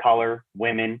people of color,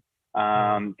 women,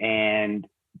 and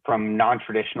from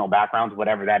non-traditional backgrounds,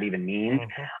 whatever that even means.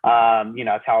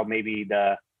 It's how maybe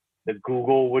the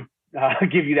Google would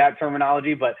give you that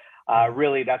terminology, but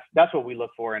really that's what we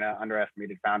look for in an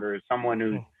underestimated founder, is someone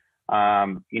who's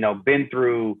been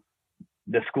through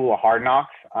the school of hard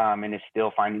knocks, and is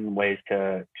still finding ways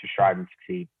to strive and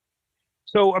succeed.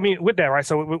 So, I mean, with that, right?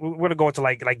 So we're going to go into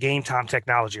like game time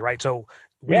technology, right? So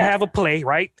we have a play,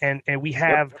 right? And we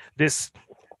have this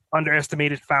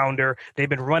underestimated founder. They've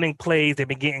been running plays. They've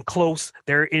been getting close.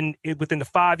 They're within the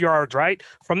 5 yards, right,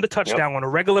 from the touchdown on a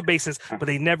regular basis, but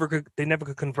they never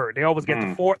could convert. They always get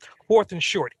the fourth and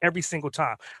short every single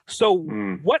time. So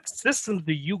what systems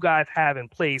do you guys have in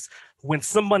place when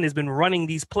someone has been running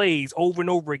these plays over and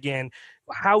over again?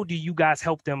 How do you guys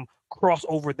help them cross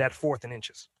over that 4th and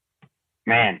inches?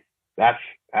 Man, that's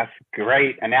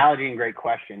great analogy and great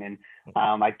question. And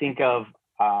I think I've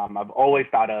always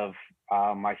thought of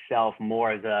myself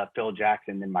more as a Phil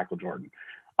Jackson than Michael Jordan.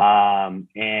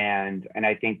 And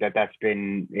I think that's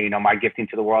been, my gifting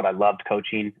to the world. I loved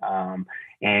coaching.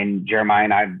 And Jeremiah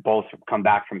and I both come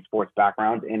back from sports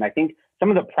backgrounds. And I think some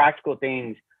of the practical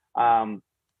things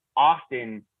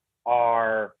often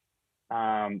are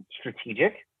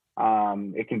strategic.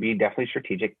 It can be definitely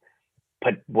strategic.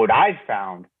 But what I've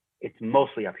found, it's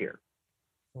mostly up here.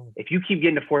 If you keep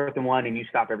getting to 4th and 1 and you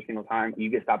stop every single time, you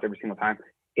get stopped every single time,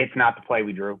 it's not the play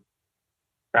we drew,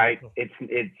 right?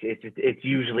 It's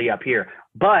usually up here.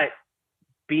 But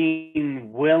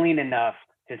being willing enough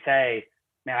to say,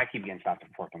 man, I keep getting stopped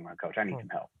at 4th and 1, coach. I need some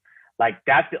help. Like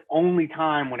that's the only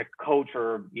time when a coach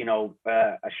or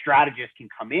a strategist can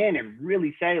come in and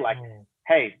really say, like,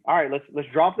 hey, all right, let's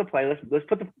drop the play. Let's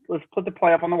put the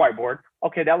play up on the whiteboard.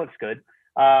 Okay, that looks good.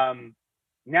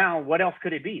 Now what else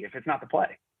could it be if it's not the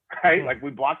play, right? Like we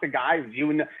blocked the guy. It was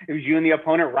you and the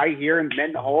opponent right here and met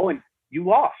in the hole, and you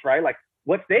lost, right? Like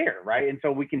what's there, right? And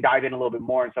so we can dive in a little bit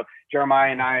more. And so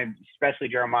Jeremiah and I, especially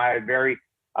Jeremiah, very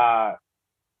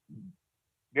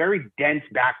dense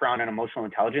background in emotional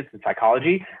intelligence and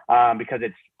psychology, because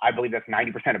I believe that's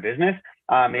 90% of business.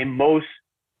 And most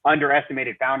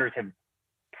underestimated founders have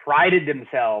prided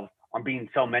themselves on being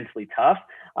so mentally tough.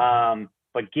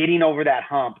 But getting over that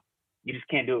hump, you just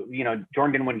can't do it.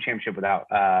 Jordan didn't win a championship without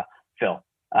Phil.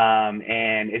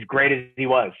 And as great as he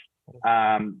was,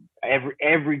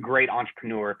 every great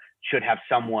entrepreneur should have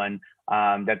someone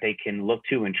that they can look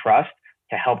to and trust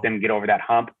to help them get over that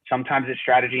hump. Sometimes it's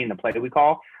strategy and the play that we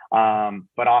call,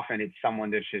 but often it's someone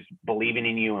that's just believing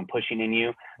in you and pushing in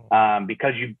you,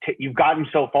 because you've gotten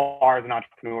so far as an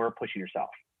entrepreneur pushing yourself.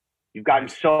 You've gotten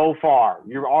so far.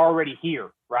 You're already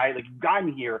here, right? Like you've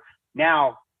gotten here.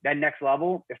 Now that next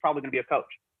level is probably going to be a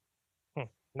coach.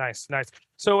 Nice.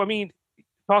 So, I mean,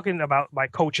 talking about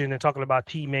like coaching and talking about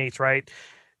teammates, right?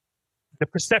 The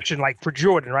perception, like for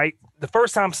Jordan, right? The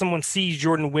first time someone sees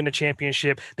Jordan win a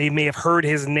championship, they may have heard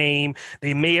his name.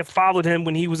 They may have followed him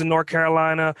when he was in North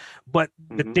Carolina. But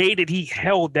the day that he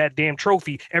held that damn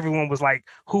trophy, everyone was like,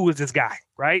 who is this guy,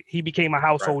 right? He became a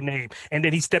household name. And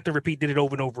then he stepped and repeat, did it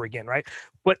over and over again, right?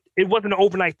 But it wasn't an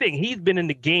overnight thing. He's been in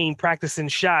the game practicing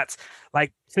shots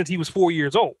like since he was 4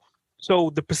 years old.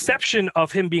 So the perception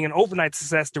of him being an overnight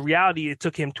success, the reality, it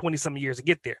took him 20-something years to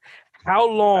get there. How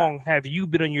long have you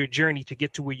been on your journey to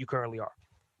get to where you currently are?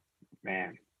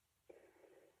 Man,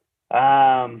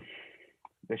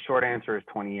 The short answer is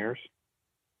 20 years.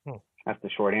 That's the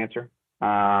short answer.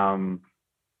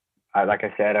 Like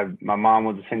I said, my mom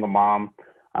was a single mom.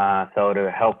 So to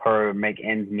help her make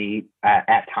ends meet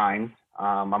at times,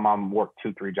 my mom worked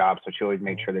 2-3 jobs, so she always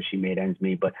made sure that she made ends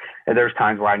meet. But there's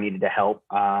times where I needed to help.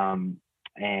 But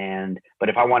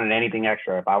if I wanted anything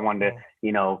extra, if I wanted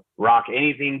to, rock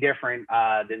anything different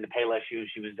than the Payless shoes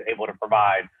she was able to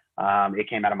provide, it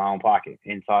came out of my own pocket.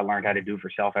 And so I learned how to do for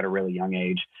self at a really young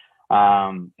age.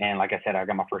 And like I said, I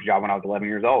got my first job when I was 11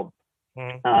 years old.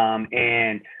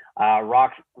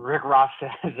 Rick Ross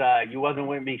says, you wasn't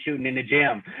with me shooting in the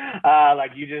gym.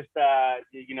 Like you just, like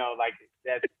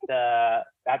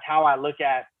that's how I look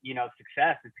at,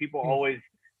 success. Is people always,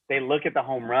 they look at the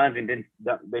home runs and then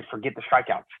they forget the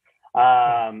strikeouts.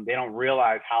 They don't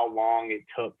realize how long it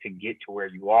took to get to where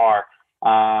you are.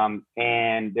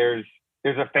 And there's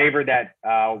a favor that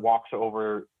watches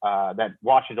over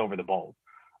the bowl.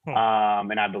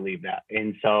 And I believe that.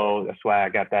 And so that's why I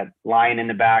got that line in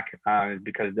the back,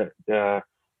 because the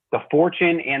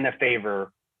fortune and the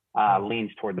favor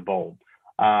leans toward the bold.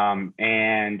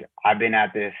 And I've been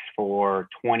at this for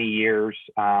 20 years,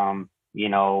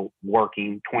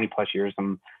 working 20 plus years.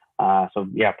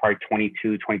 Probably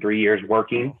 22, 23 years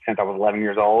working since I was 11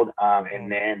 years old.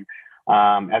 And then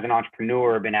as an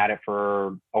entrepreneur, I've been at it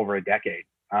for over a decade.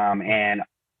 And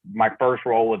my first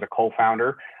role was a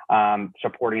co-founder,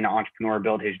 supporting an entrepreneur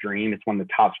build his dream. It's one of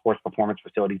the top sports performance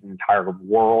facilities in the entire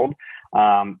world.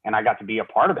 And I got to be a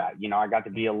part of that. I got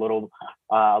to be a little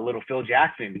Phil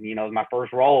Jackson, it was my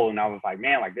first role. And I was like,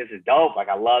 man, like, this is dope. Like,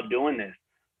 I love doing this.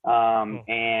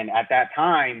 And at that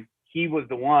time, he was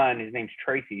the one, his name's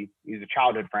Tracy. He's a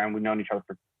childhood friend. We've known each other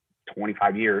for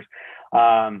 25 years.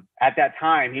 At that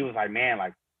time, he was like, man,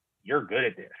 like, you're good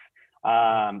at this.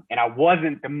 And I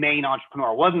wasn't the main entrepreneur.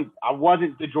 I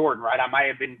wasn't the Jordan, right? I might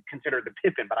have been considered the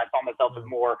Pippen, but I saw myself as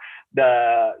more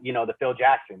the Phil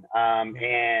Jackson.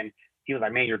 And he was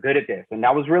like, man, you're good at this. And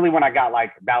that was really when I got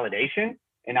like validation.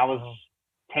 And that was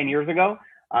 10 years ago.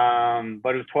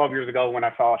 But it was 12 years ago when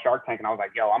I saw Shark Tank and I was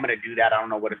like, yo, I'm going to do that. I don't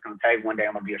know what it's going to take. One day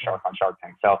I'm going to be a shark on Shark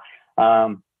Tank. So,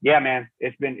 yeah, man,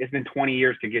 it's been 20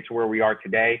 years to get to where we are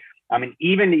today. I mean,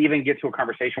 even to get to a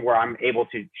conversation where I'm able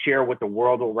to share with the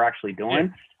world what we're actually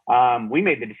doing. We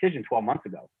made the decision 12 months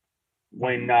ago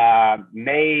when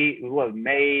May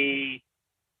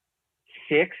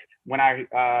 6th, when I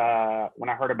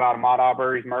heard about Ahmaud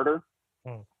Arbery's murder.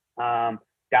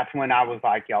 That's when I was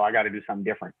like, yo, I got to do something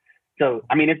different. So,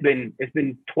 I mean, it's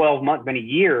been 12 months, been a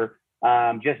year,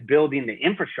 just building the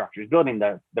infrastructure, building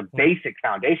the basic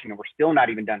foundation, and we're still not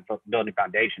even done building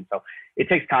foundation. So it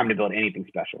takes time to build anything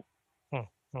special.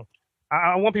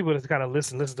 I want people to kind of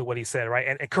listen to what he said, right?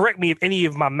 And correct me if any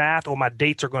of my math or my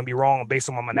dates are going to be wrong based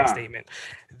on my next statement.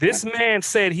 This man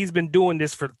said he's been doing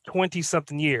this for 20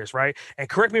 something years, right? And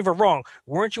correct me if I'm wrong.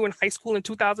 Weren't you in high school in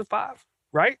 2005,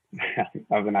 right? I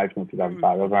was in high school in 2005.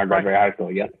 That was when I graduated high school.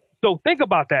 Yeah. So think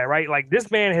about that, right? Like, this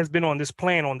man has been on this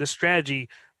plan, on this strategy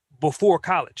before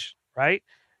college, right?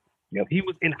 Yep. He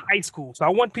was in high school. So I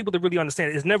want people to really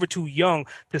understand it's never too young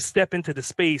to step into the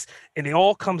space. And it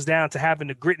all comes down to having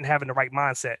the grit and having the right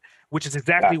mindset, which is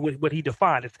exactly what he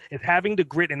defined. It's having the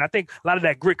grit. And I think a lot of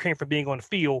that grit came from being on the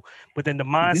field, but then the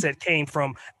mindset came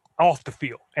from off the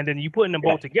field. And then you putting them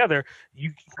both together,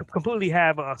 you completely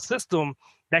have a system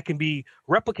that can be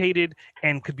replicated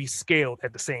and could be scaled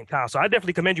at the same time. So I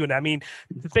definitely commend you on that. I mean,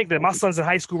 to think that my son's in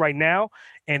high school right now,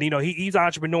 and he's an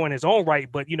entrepreneur in his own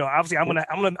right, but obviously I'm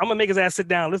gonna make his ass sit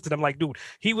down and listen to him. Like, dude,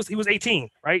 he was 18,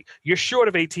 right? You're short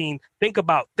of 18. Think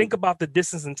about the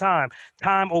distance and time.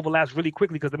 Time overlaps really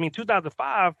quickly, because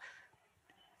 2005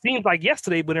 seems like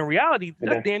yesterday, but in reality,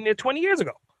 that's damn near 20 years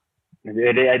ago.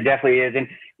 It definitely is. And,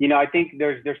 I think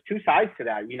there's two sides to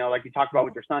that. Like you talked about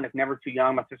with your son, it's never too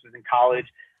young. My sister's in college.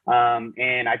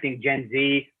 And I think Gen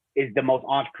Z is the most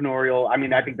entrepreneurial. I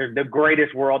mean, I think the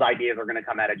greatest world ideas are going to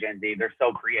come out of Gen Z. They're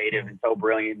so creative and so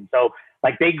brilliant. And so,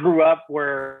 like, they grew up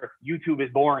where YouTube is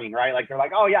boring, right? Like, they're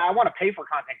like, oh yeah, I want to pay for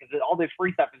content because all this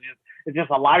free stuff is just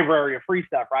a library of free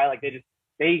stuff, right? Like,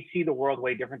 they see the world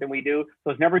way different than we do. So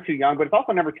it's never too young, but it's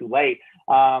also never too late.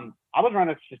 I was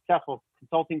running a successful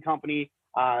consulting company.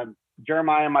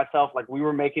 Jeremiah and myself, like, we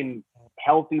were making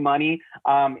healthy money.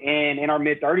 And in our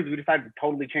mid 30s, we decided to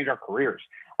totally change our careers.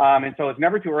 And so it's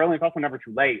never too early. It's also never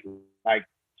too late. Like,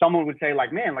 someone would say,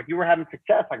 like, man, like, you were having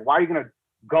success. Like, why are you going to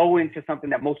go into something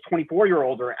that most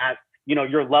 24-year-olds are at,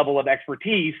 your level of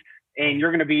expertise, and you're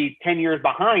going to be 10 years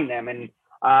behind them? And,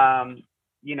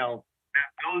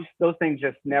 those things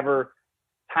just never.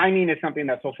 Timing is something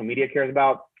that social media cares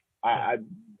about.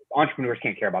 Entrepreneurs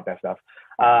can't care about that stuff.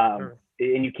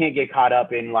 and you can't get caught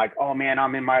up in like, oh man,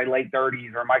 I'm in my late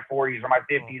 30s or my 40s or my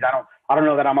 50s. I don't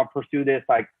know that I'm gonna pursue this.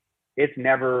 Like,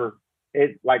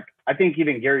 like, I think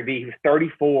even Gary Vee, he was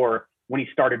 34 when he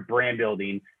started brand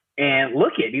building, and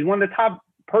he's one of the top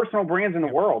personal brands in the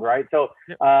world, right? So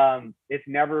it's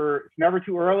never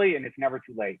too early and it's never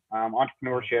too late.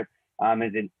 Entrepreneurship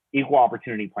is an equal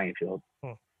opportunity playing field.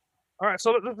 All right,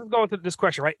 so let's go into this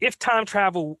question, right? If time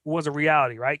travel was a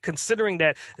reality, right? Considering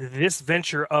that this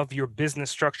venture of your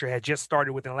business structure had just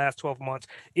started within the last 12 months,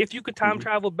 if you could time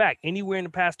travel back anywhere in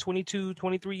the past 22,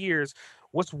 23 years,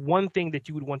 what's one thing that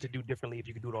you would want to do differently if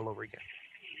you could do it all over again?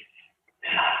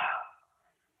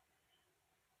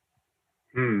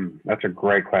 That's a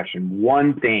great question.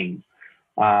 One thing,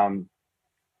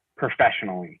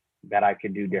 professionally, that I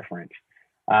could do different.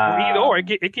 Either or,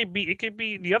 it could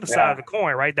be the other side of the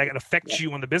coin, right? That affects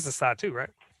you on the business side too, right?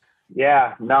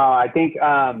 Yeah, no, I think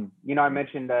I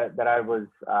mentioned that I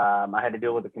had to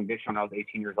deal with a conviction when I was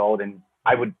 18 years old, and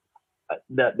I would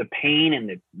the pain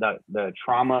and the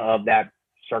trauma of that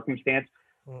circumstance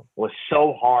was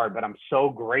so hard, but I'm so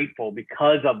grateful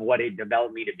because of what it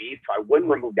developed me to be. So I wouldn't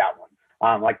remove that one.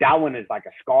 Like, that one is like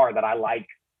a scar that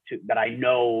that I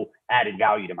know added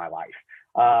value to my life.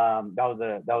 That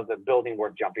was a building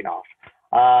worth jumping off.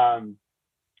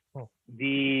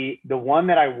 The one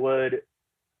that I would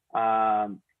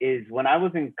is when I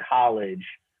was in college,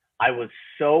 I was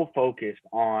so focused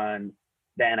on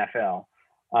the NFL.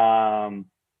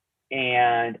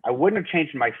 And I wouldn't have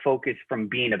changed my focus from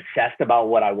being obsessed about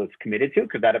what I was committed to,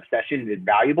 because that obsession is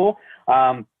valuable.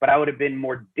 But I would have been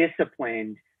more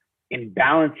disciplined in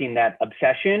balancing that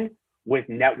obsession with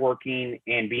networking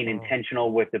and being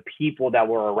intentional with the people that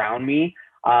were around me.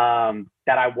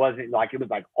 That I wasn't like, it was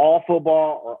like all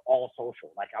football or all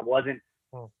social. Like, I wasn't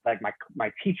like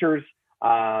my teachers,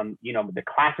 the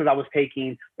classes I was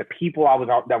taking, the people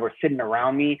that were sitting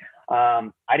around me.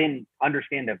 I didn't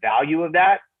understand the value of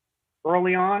that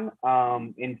early on.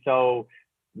 And so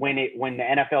when the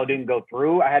NFL didn't go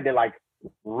through, I had to like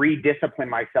rediscipline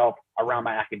myself around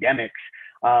my academics.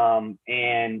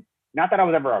 And not that I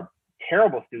was ever a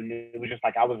terrible student. It was just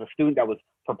like, I was a student that was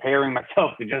preparing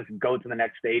myself to just go to the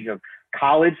next stage of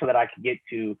college so that I could get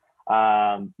to,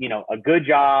 a good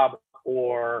job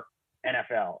or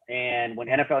NFL. And when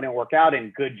NFL didn't work out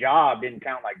and good job didn't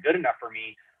count like good enough for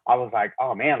me, I was like,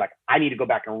 oh man, like, I need to go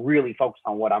back and really focus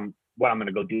on what I'm going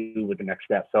to go do with the next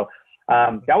step. So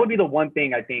that would be the one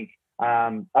thing I think,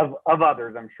 of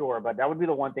others, I'm sure, but that would be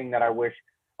the one thing that I wish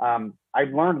I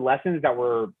learned lessons that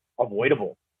were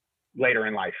avoidable later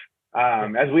in life,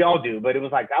 as we all do. But it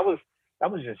was like, that was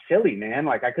just silly, man.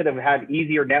 Like, I could have had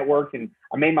easier networks, and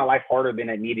I made my life harder than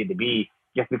it needed to be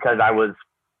just because I was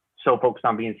so focused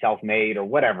on being self-made or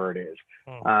whatever it is.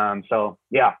 So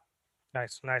yeah.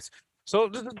 Nice. So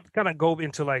just to kind of go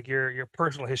into like your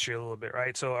personal history a little bit,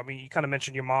 right? So, I mean, you kind of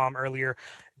mentioned your mom earlier.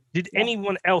 Did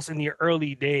anyone else in your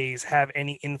early days have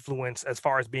any influence as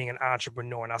far as being an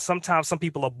entrepreneur? Now, sometimes some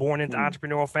people are born into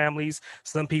entrepreneurial families.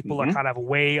 Some people are kind of a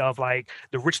way of like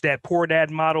the rich dad, poor dad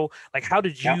model. Like, how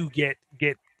did you get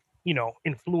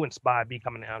influenced by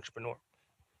becoming an entrepreneur?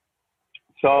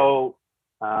 So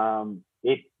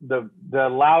the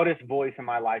loudest voice in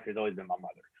my life has always been my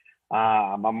mother.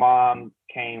 My mom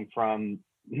came from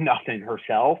nothing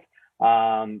herself.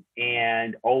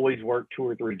 And always worked 2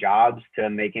 or 3 jobs to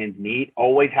make ends meet,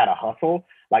 always had a hustle.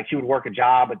 Like, she would work a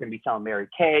job, but then be selling Mary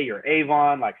Kay or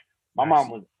Avon. Like, my mom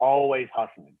was always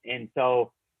hustling. And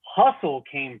so hustle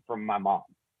came from my mom.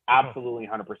 Absolutely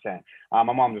 100%. My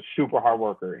mom was a super hard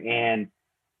worker. And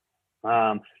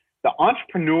the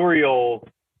entrepreneurial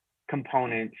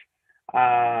component,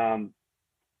 I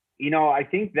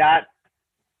think that,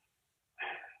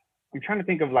 I'm trying to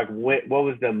think of like what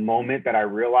was the moment that I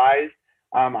realized.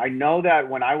 I know that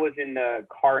when I was in the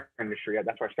car industry,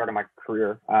 that's where I started my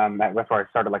career. That's where I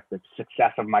started like the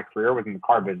success of my career was in the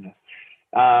car business.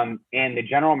 And the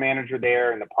general manager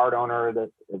there and the part owner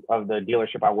of the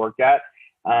dealership I worked at,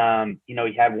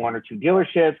 he had 1 or 2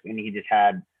 dealerships, and he just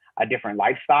had a different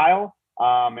lifestyle.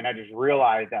 And I just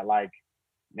realized that, like,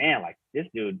 man, like, this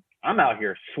dude, I'm out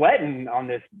here sweating on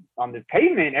this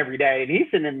pavement every day, and he's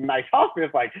sitting in a nice office.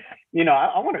 Like,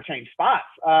 I want to change spots.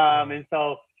 And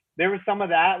so there was some of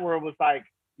that where it was like,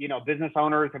 business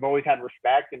owners have always had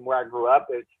respect, and where I grew up,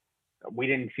 we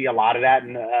didn't see a lot of that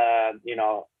in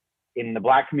the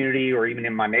Black community or even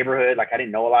in my neighborhood. Like, I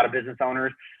didn't know a lot of business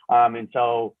owners. And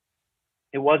so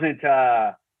it wasn't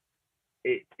so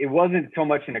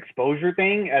much an exposure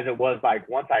thing as it was like,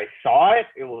 once I saw it,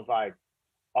 it was like,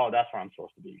 oh, that's where I'm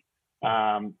supposed to be.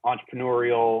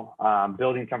 Entrepreneurial,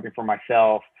 building something for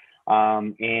myself.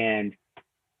 And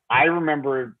I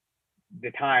remember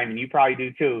the time, and you probably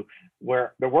do too,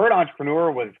 where the word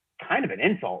entrepreneur was kind of an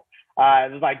insult.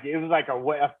 It was like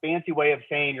a fancy way of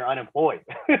saying you're unemployed.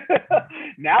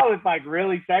 Now it's like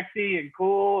really sexy and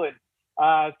cool,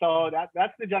 and so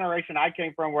that's the generation I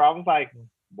came from, where I was like,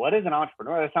 what is an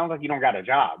entrepreneur? That sounds like you don't got a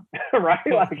job, right?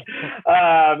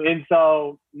 And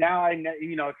so now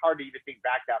it's hard to even think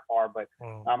back that far, but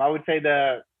I would say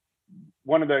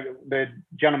one of the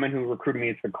gentlemen who recruited me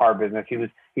into the car business,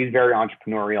 he's very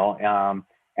entrepreneurial,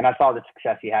 and I saw the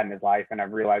success he had in his life, and I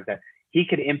realized that he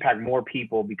could impact more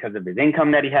people because of his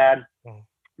income that he had,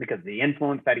 because of the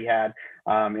influence that he had,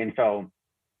 and so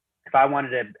if I wanted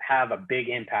to have a big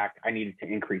impact, I needed to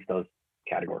increase those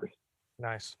categories.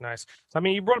 Nice. So, I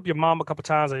mean, you brought up your mom a couple of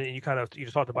times, and you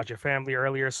talked about your family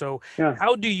earlier. So,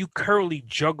 How do you currently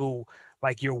juggle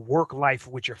like your work life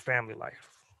with your family life?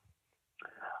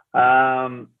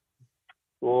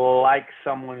 Like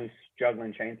someone who's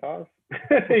juggling chainsaws.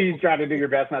 You try to do your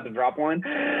best not to drop one.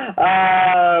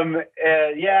 I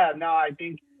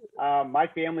think my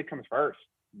family comes first.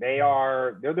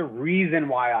 They're the reason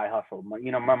why I hustle.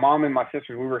 My mom and my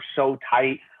sisters, we were so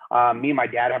tight. Me and my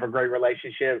dad have a great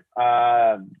relationship.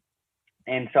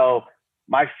 And so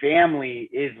my family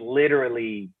is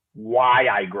literally why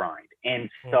I grind. And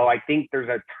so I think there's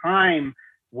a time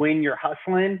when you're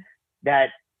hustling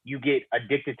that you get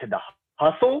addicted to the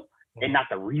hustle and not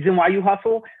the reason why you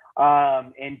hustle.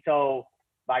 And so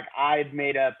like I've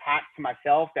made a pact to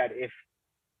myself that if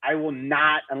I will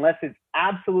not, unless it's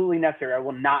absolutely necessary, I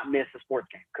will not miss a sports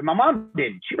game. Because my mom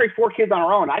did. She raised 4 kids on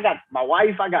her own. I got my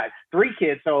wife, I got 3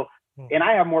 kids. So, and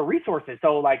I have more resources.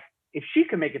 So like, if she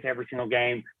can make it to every single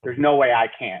game, there's no way I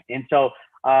can't. And so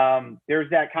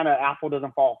there's that kind of apple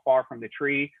doesn't fall far from the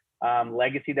tree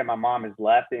legacy that my mom has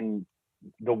left in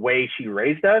the way she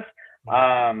raised us.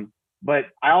 But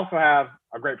I also have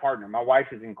a great partner. My wife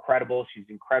is incredible. She's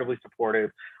incredibly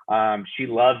supportive. She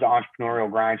loves the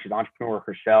entrepreneurial grind. She's an entrepreneur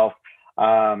herself.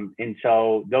 And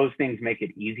so those things make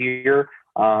it easier.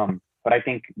 But I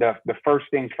think the first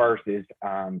things first is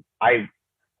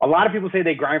a lot of people say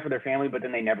they grind for their family, but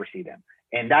then they never see them.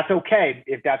 And that's okay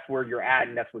if that's where you're at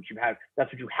and that's what you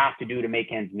have to do to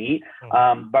make ends meet.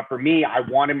 But for me, I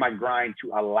wanted my grind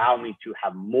to allow me to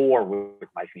have more with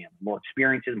my family, more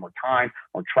experiences, more time,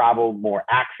 more travel, more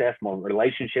access, more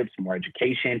relationships, more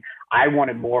education. I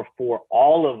wanted more for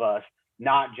all of us,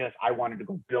 not just I wanted to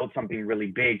go build something really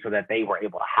big so that they were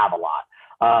able to have a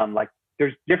lot. Like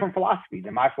there's different philosophies.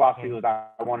 And my philosophy was I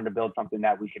wanted to build something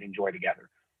that we could enjoy together.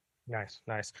 Nice.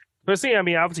 But see, I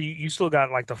mean, obviously you still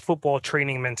got like the football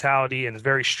training mentality and it's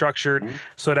very structured.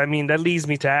 So that leads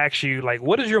me to ask you, like,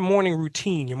 what does your morning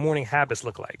routine, your morning habits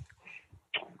look like?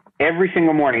 Every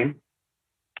single morning,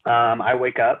 I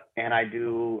wake up and I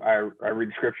read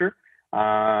the scripture.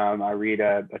 I read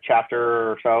a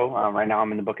chapter or so. Right now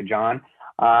I'm in the book of John.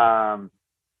 But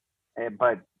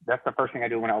that's the first thing I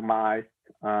do when I open my eyes.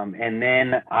 And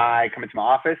then I come into my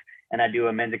office and I do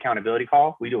a men's accountability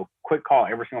call. We do a quick call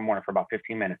every single morning for about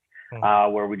 15 minutes,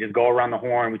 where we just go around the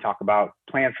horn. We talk about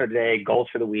plans for the day, goals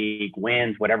for the week,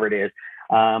 wins, whatever it is.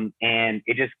 And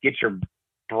it just gets your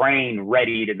brain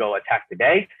ready to go attack the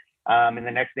day. And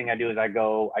the next thing I do is I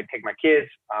take my kids.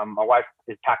 My wife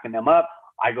is packing them up.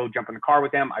 I go jump in the car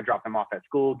with them. I drop them off at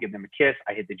school, give them a kiss.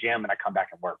 I hit the gym and I come back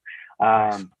and work.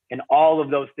 And all of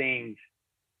those things,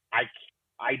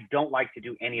 I don't like to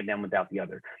do any of them without the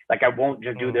other. Like I won't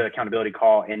just do the accountability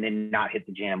call and then not hit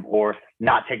the gym or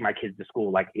not take my kids to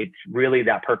school. Like it's really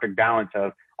that perfect balance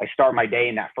of I start my day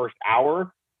in that first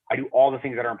hour. I do all the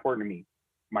things that are important to me,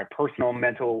 my personal,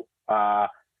 mental,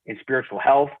 and spiritual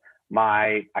health,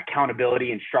 my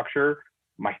accountability and structure,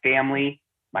 my family,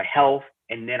 my health,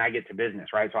 and then I get to business,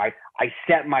 right? So I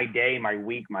set my day, my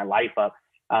week, my life up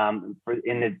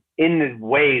in the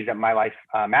ways that my life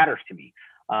matters to me.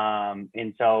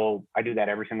 And so I do that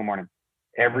every single morning.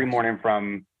 Every morning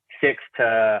from 6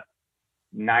 to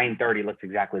 9:30 looks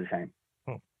exactly the same.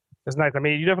 It's nice. I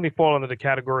mean, you definitely fall into the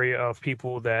category of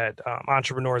people that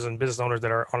entrepreneurs and business owners that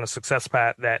are on a success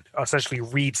path that essentially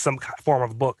read some form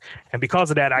of book. And because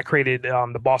of that, I created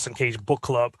the Boston Cage Book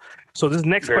Club. So this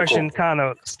next question kind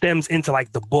of stems into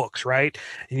like the books, right?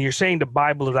 And you're saying the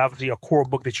Bible is obviously a core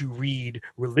book that you read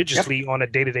religiously on a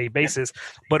day-to-day basis.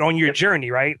 But on your journey,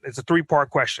 right, it's a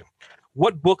 3-part question.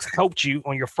 What books helped you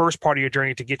on your first part of your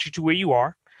journey to get you to where you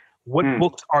are? What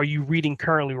books are you reading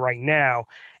currently right now?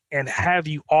 And have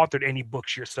you authored any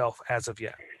books yourself as of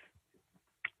yet?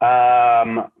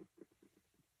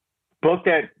 Book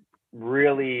that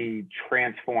really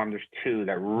transformed, there's 2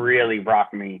 that really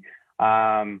rocked me,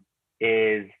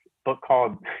 is a book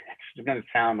called, is going to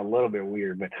sound a little bit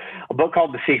weird, but a book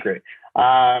called The Secret.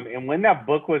 And when that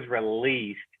book was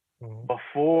released,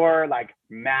 before like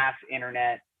mass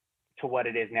internet to what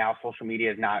it is now, social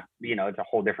media is not, it's a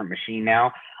whole different machine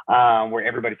now, where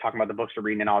everybody's talking about the books they're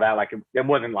reading and all that. Like it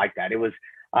wasn't like that. It was,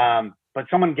 but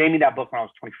someone gave me that book when I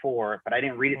was 24, but I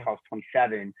didn't read it till I was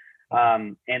 27.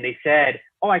 And they said,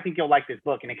 "Oh, I think you'll like this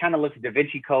book." And it kind of looks Da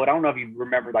Vinci Code. I don't know if you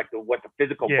remember like what the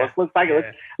physical book looks like.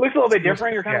 It looks a little bit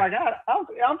different. You're kind of like, I don't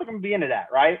think I'm gonna be into that,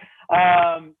 right?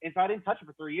 And so I didn't touch it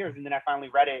for 3 years, and then I finally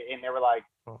read it, and they were like,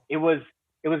 it was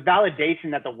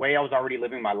validation that the way I was already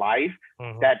living my life,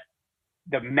 that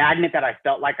the magnet that I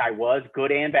felt like I was,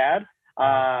 good and bad,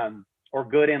 or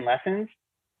good in lessons,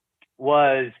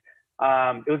 was.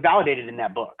 It was validated in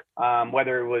that book,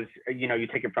 whether it was, you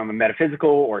take it from a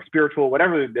metaphysical or spiritual,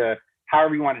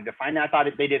 however you want to define that. I thought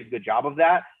they did a good job of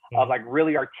that, of like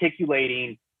really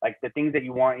articulating like the things that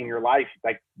you want in your life,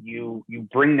 like you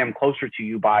bring them closer to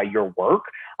you by your work,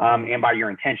 and by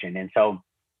your intention. And so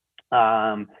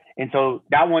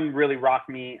that one really rocked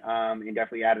me, and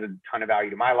definitely added a ton of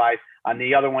value to my life.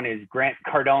 The other one is Grant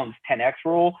Cardone's 10X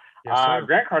rule. Yes,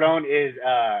 Grant Cardone is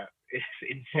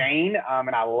insane,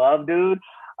 and I love dude,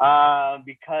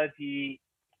 because he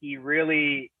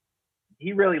really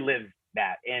lives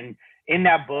that. And in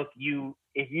that book,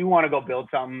 if you want to go build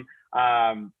something,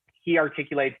 he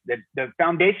articulates that the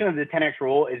foundation of the 10X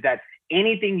rule is that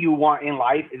anything you want in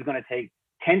life is going to take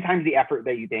 10 times the effort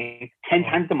that you think, 10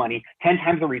 times the money, 10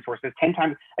 times the resources, 10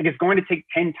 times, like it's going to take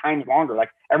 10 times longer.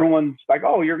 Like everyone's like,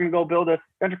 oh, you're going to go build a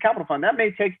venture capital fund. That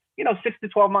may take, 6 to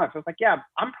 12 months. So it's like, yeah,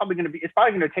 it's probably going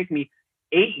to take me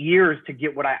 8 years to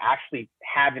get what I actually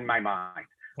have in my mind.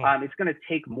 It's going to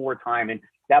take more time. And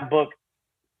that book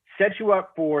sets you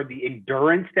up for the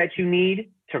endurance that you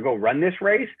need to go run this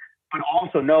race, but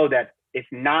also know that it's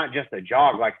not just a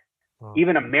jog. Like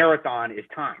even a marathon is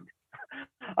timed.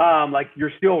 Like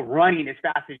you're still running as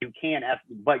fast as you can,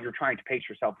 but you're trying to pace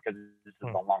yourself because this is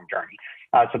a long journey.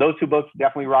 So those two books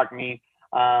definitely rocked me.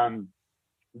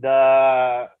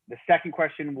 The second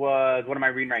question was, what am I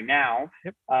reading right now?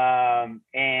 Yep.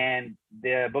 And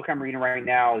the book I'm reading right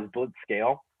now is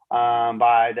Blitzscale,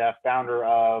 by the founder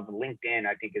of LinkedIn,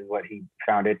 I think is what he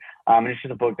founded. And it's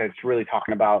just a book that's really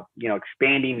talking about,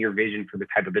 expanding your vision for the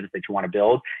type of business that you want to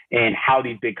build, and how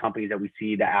these big companies that we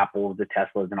see, the Apples, the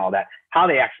Teslas and all that, how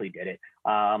they actually did it.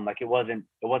 Like it wasn't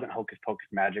hocus pocus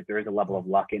magic. There is a level of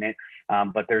luck in it,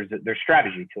 but there's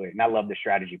strategy to it. And I love the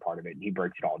strategy part of it. And he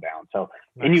breaks it all down. So,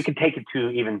 nice. And you can take it to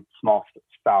even small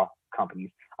style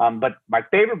companies. But my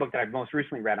favorite book that I've most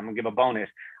recently read, I'm gonna give a bonus,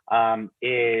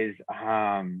 is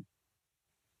I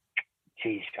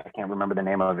can't remember the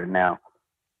name of it now.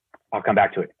 I'll come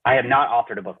back to it. I have not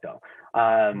authored a book though.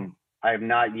 I have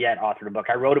not yet authored a book.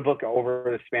 I wrote a book over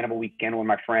the span of a weekend with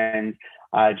my friend,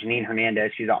 Janine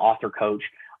Hernandez. She's an author coach.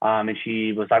 And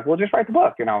she was like, well, just write the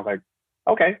book. And I was like,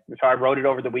 okay. So I wrote it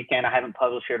over the weekend. I haven't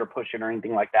published it or pushed it or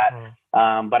anything like that.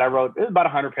 But it was about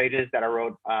 100 pages that I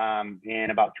wrote in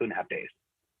about 2.5 days.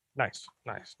 Nice.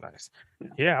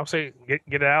 Yeah, I would say get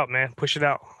it out, man. Push it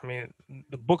out. I mean,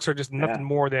 the books are just nothing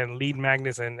more than lead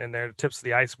magnets, and they're tips of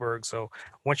the iceberg. So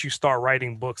once you start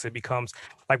writing books, it becomes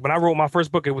like when I wrote my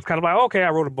first book, it was kind of like, okay,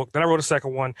 I wrote a book. Then I wrote a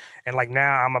second one, and like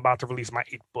now I'm about to release my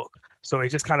 8th book. So it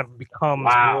just kind of becomes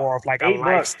more of like 8 a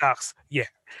lifestyle. Yeah,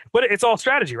 but it's all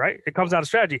strategy, right? It comes out of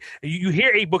strategy. You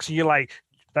hear 8 books and you're like,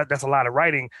 that's a lot of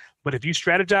writing. But if you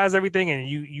strategize everything and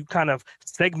you kind of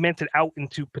segment it out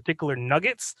into particular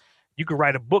nuggets, you could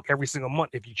write a book every single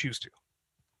month if you choose to.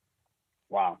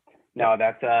 Wow. No,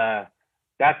 that's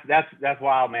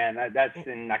wild, man.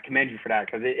 And I commend you for that,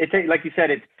 because it takes, like you said,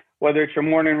 it's whether it's your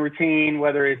morning routine,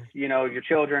 whether it's, your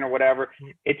children or whatever,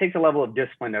 it takes a level of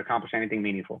discipline to accomplish anything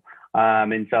meaningful.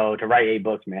 And so to write 8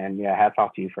 books, man, hats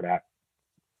off to you for that.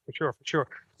 For sure.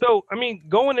 So,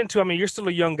 you're still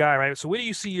a young guy, right? So where do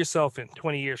you see yourself in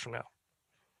 20 years from now?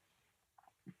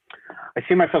 I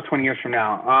see myself 20 years from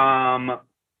now.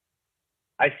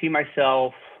 I see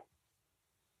myself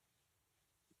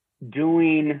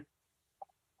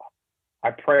I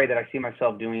pray that I see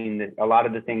myself doing a lot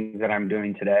of the things that I'm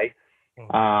doing today,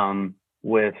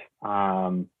 with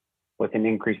an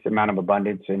increased amount of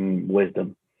abundance and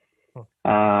wisdom.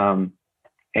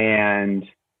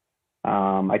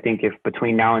 I think if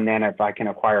between now and then, if I can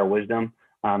acquire wisdom,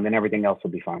 then everything else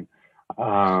will be fine.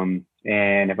 And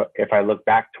if I look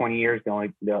back 20 years,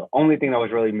 the only thing that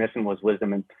was really missing was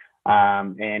wisdom.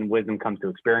 And wisdom comes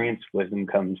through experience. Wisdom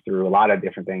comes through a lot of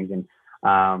different things.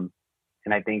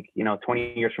 And I think,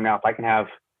 20 years from now, if I can have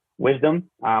wisdom,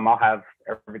 I'll have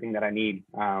everything that I need,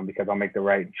 because I'll make the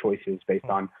right choices based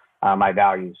on my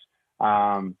values.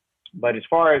 But as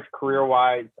far as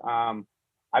career-wise,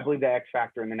 I believe the X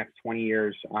factor in the next 20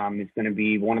 years is going to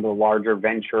be one of the larger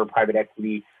venture private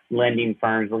equity lending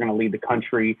firms. We're going to lead the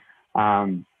country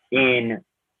in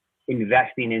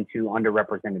investing into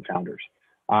underrepresented founders.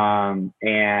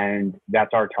 And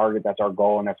that's our target, that's our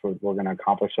goal, and that's what we're going to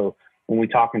accomplish. So when we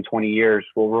talk in 20 years,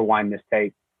 we'll rewind this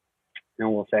tape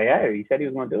and we'll say, hey, he said he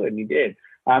was going to do it, and he did.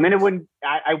 And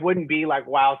I wouldn't be like,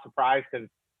 wow, surprised, because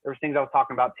there was things I was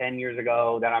talking about 10 years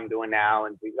ago that I'm doing now.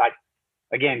 And like,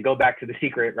 again, go back to The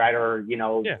Secret, right? Or,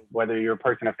 whether you're a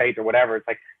person of faith or whatever, it's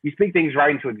like you speak things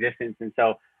right into existence. And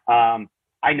so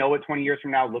I know what 20 years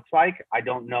from now looks like. I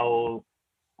don't know.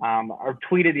 I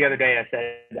tweeted the other day, I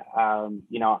said,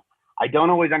 I don't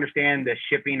always understand the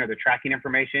shipping or the tracking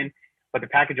information, but the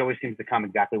package always seems to come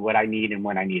exactly what I need and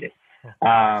when I need it.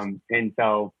 And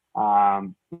so, I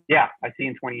see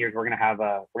in 20 years, we're going to have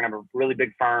a really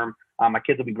big firm. My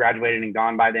kids will be graduated and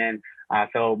gone by then.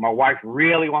 So my wife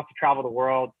really wants to travel the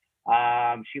world.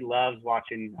 She loves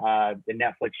watching the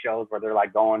Netflix shows where they're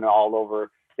like going all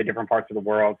over the different parts of the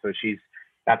world. So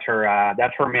that's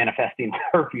her manifesting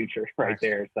her future right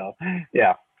there. So,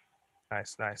 yeah.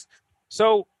 Nice.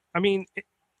 So, I mean,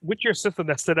 with your system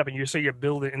that's set up and you say you're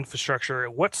building infrastructure,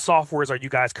 what softwares are you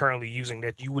guys currently using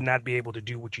that you would not be able to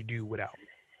do what you do without?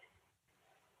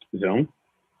 Zoom.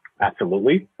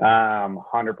 Absolutely.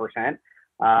 100%.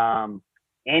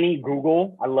 Any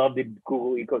Google. I love the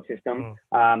Google ecosystem.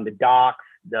 The docs,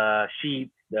 the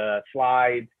sheets, the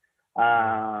slides,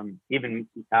 even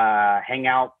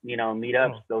Hangout,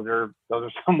 meetups. Those are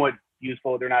somewhat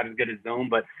useful. They're not as good as Zoom,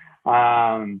 but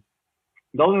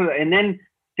those are, and then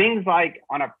things like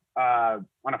on a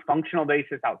functional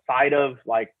basis outside of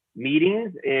like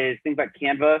meetings is things like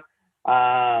Canva.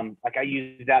 Like I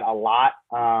use that a lot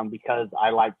because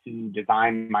I like to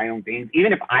design my own things.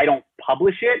 Even if I don't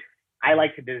publish it, I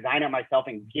like to design it myself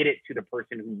and get it to the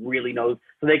person who really knows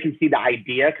so they can see the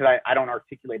idea, because I don't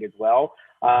articulate as well.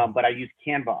 But I use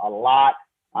Canva a lot.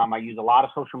 I use a lot of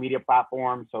social media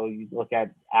platforms. So you look at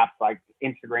apps like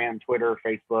Instagram, Twitter,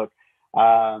 Facebook.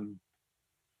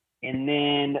 And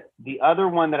then the other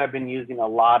one that I've been using a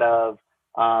lot of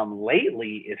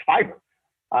lately is Fiverr.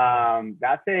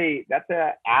 That's a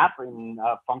app and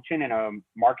a function in a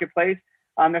marketplace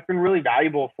that's been really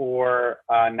valuable for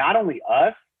not only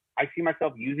us. I see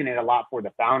myself using it a lot for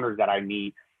the founders that I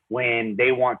meet when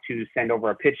they want to send over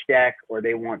a pitch deck, or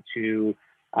they want to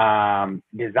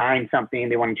design something,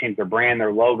 they want to change their brand,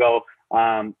 their logo.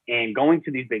 And going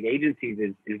to these big agencies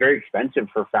is very expensive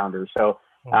for founders. So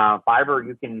Fiverr,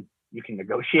 you can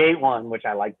negotiate one, which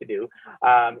I like to do.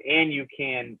 And you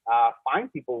can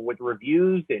find people with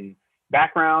reviews and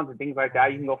backgrounds and things like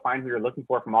that. You can go find who you're looking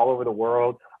for from all over the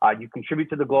world. You contribute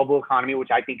to the global economy,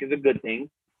 which I think is a good thing.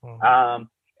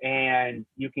 And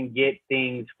you can get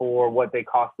things for what they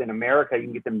cost in America. You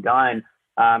can get them done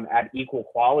at equal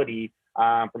quality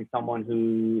from someone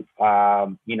who,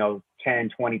 $10,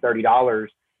 $20, $30,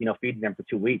 feeds them for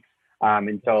 2 weeks.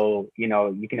 And so,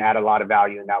 you can add a lot of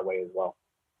value in that way as well.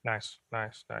 Nice.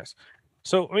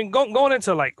 So, I mean, going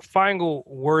into like final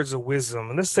words of wisdom,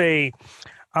 and let's say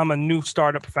I'm a new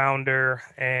startup founder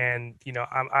and,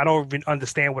 I don't even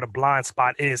understand what a blind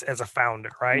spot is as a founder,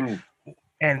 right?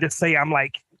 And just say I'm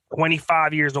like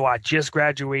 25 years old, I just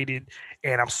graduated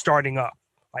and I'm starting up.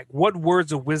 Like, what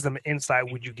words of wisdom and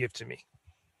insight would you give to me?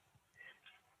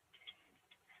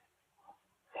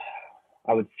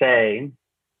 I would say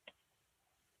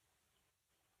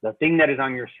the thing that is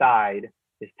on your side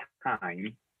is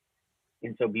time.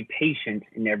 And so be patient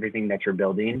in everything that you're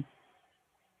building.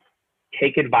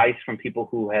 Take advice from people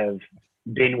who have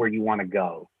been where you want to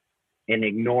go, and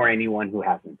ignore anyone who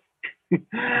hasn't.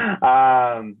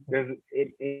 In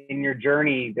your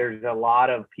journey, there's a lot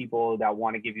of people that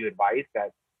want to give you advice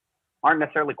that aren't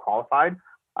necessarily qualified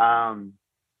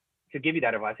to give you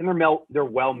that advice. And they're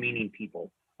well-meaning people.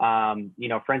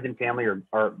 Friends and family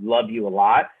are love you a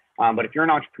lot. But if you're an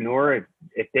entrepreneur,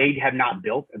 if they have not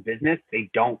built a business, they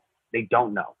don't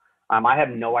know. I have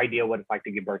no idea what it's like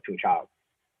to give birth to a child.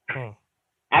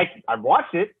 I've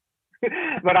watched it,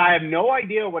 but I have no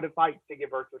idea what it's like to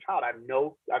give birth to a child. I have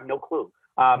no clue.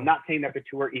 I'm not saying that the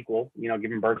two are equal.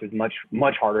 Giving birth is much,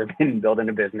 much harder than building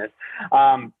a business.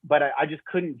 But I just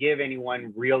couldn't give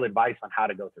anyone real advice on how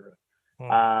to go through it.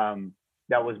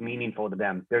 That was meaningful to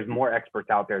them. There's more experts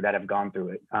out there that have gone through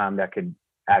it that could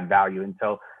add value. And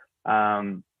so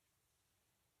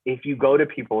if you go to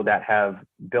people that have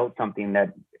built something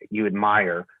that you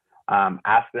admire,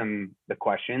 ask them the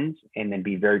questions and then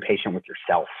be very patient with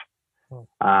yourself.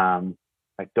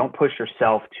 Like, don't push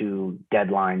yourself to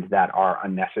deadlines that are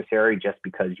unnecessary just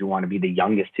because you want to be the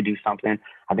youngest to do something.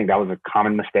 I think that was a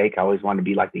common mistake. I always wanted to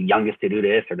be like the youngest to do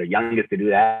this or the youngest to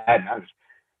do that. And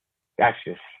that's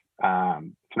just,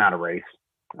 it's not a race.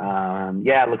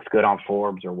 Yeah, it looks good on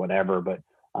Forbes or whatever, but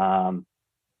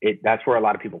that's where a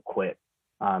lot of people quit,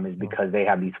 is because they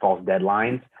have these false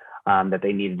deadlines that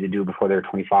they needed to do before they were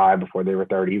 25, before they were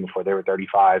 30, before they were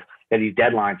 35. They have these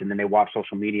deadlines, and then they watch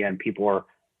social media and people are,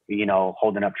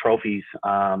 holding up trophies,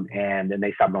 and then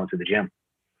they stop going to the gym.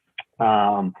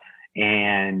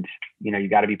 And, you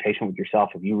got to be patient with yourself.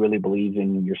 If you really believe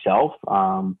in yourself,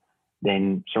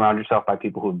 then surround yourself by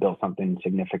people who have built something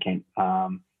significant,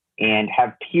 and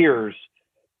have peers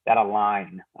that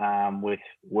align with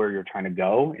where you're trying to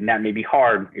go. And that may be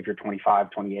hard if you're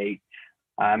 25, 28,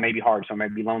 may be hard. So it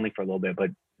might be lonely for a little bit, but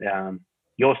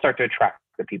you'll start to attract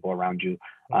the people around you,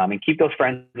 and keep those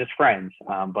friends as friends.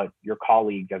 But your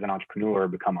colleagues as an entrepreneur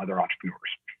become other entrepreneurs.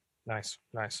 Nice.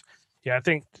 Yeah, I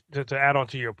think to add on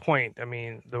to your point, I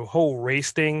mean, the whole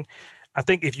race thing, I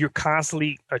think if you're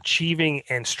constantly achieving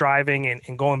and striving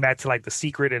and going back to like The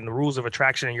Secret and the rules of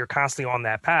attraction, and you're constantly on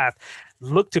that path,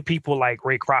 look to people like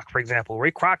Ray Kroc, for example.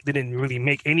 Ray Kroc didn't really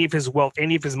make any of his wealth,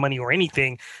 any of his money or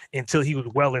anything until he was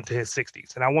well into his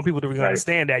 60s. And I want people to really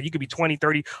understand that. You could be 20,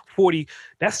 30, 40.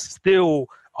 That's still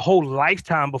a whole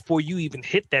lifetime before you even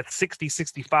hit that 60,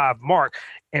 65 mark.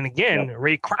 And again,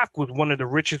 Ray Kroc was one of the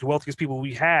richest, wealthiest people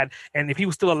we had. And if he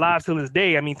was still alive till this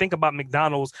day, I mean, think about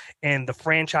McDonald's and the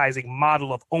franchising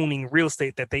model of owning real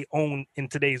estate that they own in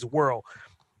today's world.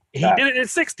 He did it in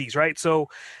his 60s, right? So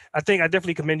I think I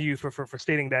definitely commend you for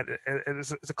stating that.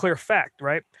 It's a clear fact,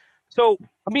 right? So,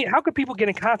 I mean, how could people get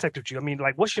in contact with you? I mean,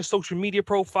 like, what's your social media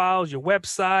profiles, your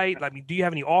website? I mean, do you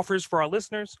have any offers for our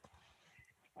listeners?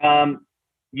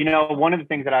 One of the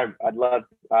things that I'd love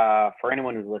for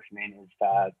anyone who's listening is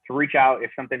to reach out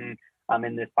if something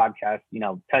in this podcast,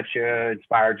 touched you,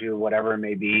 inspired you, whatever it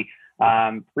may be.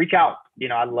 Reach out.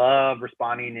 I love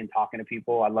responding and talking to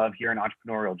people. I love hearing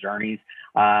entrepreneurial journeys.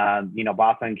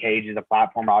 Boss Uncaged is a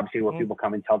platform, obviously, where people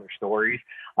come and tell their stories.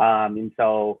 And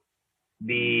so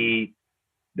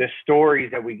the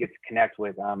stories that we get to connect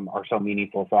with are so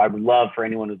meaningful. So I would love for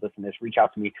anyone who's listening to this, reach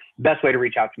out to me. The best way to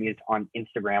reach out to me is on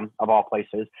Instagram, of all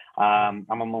places. I'm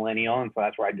a millennial, and so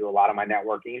that's where I do a lot of my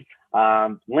networking.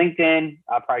 LinkedIn,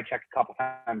 I'll probably check a couple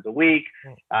times a week.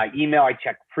 Email, I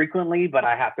check frequently, but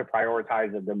I have to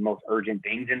prioritize the most urgent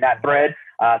things in that thread.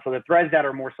 So the threads that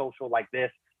are more social like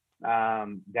this,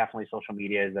 definitely social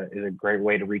media is a great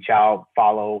way to reach out.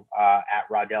 Follow at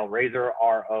Rodell Razor,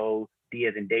 ROD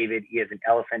as in David, E as in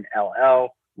elephant,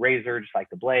 LL, Razor, just like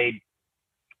the blade.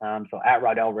 So at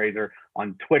Rodell Razor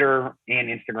on Twitter and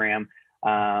Instagram.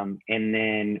 And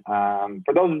then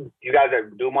for those of you guys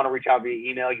that do want to reach out via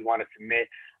email, you want to submit,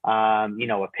 a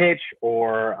pitch,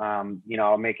 or,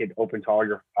 I'll make it open to all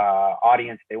your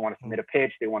audience. They want to submit a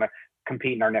pitch. They want to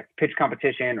compete in our next pitch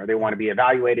competition, or they want to be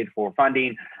evaluated for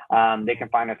funding. They can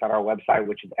find us at our website,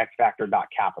 which is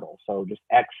xfactor.capital. So just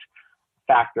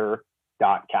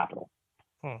xfactor.capital.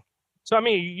 So, I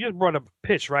mean, you just brought up a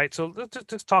pitch, right? So let's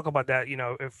just talk about that,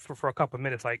 for a couple of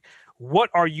minutes. Like, what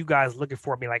are you guys looking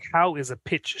for? I mean, like, how is a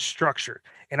pitch structured?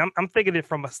 And I'm thinking it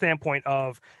from a standpoint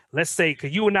of, let's say,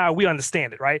 because you and I, we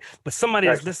understand it, right? But somebody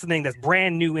that's listening that's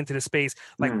brand new into the space,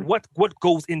 like what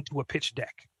goes into a pitch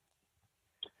deck?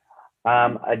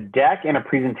 A deck and a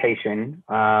presentation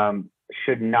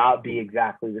should not be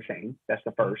exactly the same. That's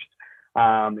the first.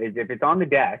 Is if it's on the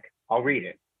deck, I'll read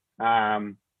it.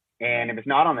 And if it's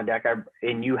not on the deck, and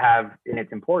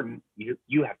it's important,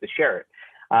 you have to share it.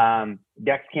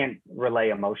 Decks can't relay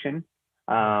emotion.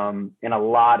 And a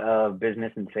lot of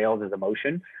business and sales is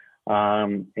emotion.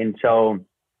 And so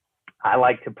I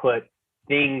like to put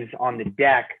things on the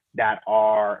deck that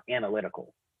are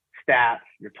analytical. Stats,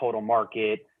 your total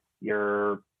market,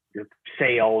 your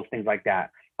sales, things like that.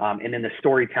 And then the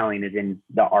storytelling is in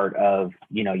the art of,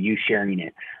 you sharing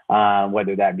it,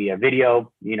 whether that be a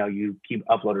video, you keep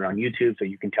uploaded on YouTube so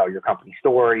you can tell your company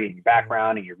story and your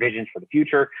background and your visions for the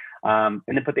future. And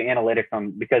then put the analytics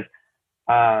on, because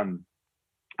I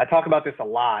talk about this a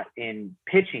lot in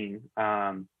pitching,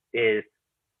 is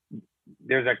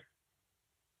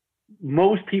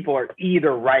most people are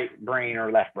either right brain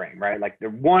or left brain, right? Like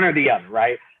they're one or the other,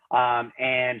 right?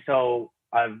 And so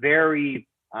a very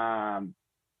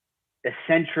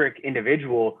eccentric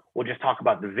individual will just talk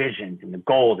about the visions and the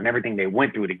goals and everything they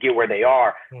went through to get where they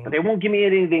are, but they won't give me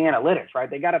any of the analytics, right?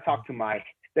 They got to talk to my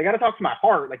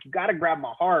heart. Like, you got to grab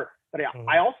my heart, but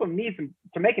I also need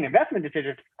to make an investment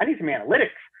decision. I need some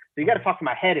analytics. So you got to talk to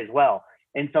my head as well.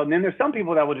 And so then there's some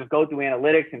people that will just go through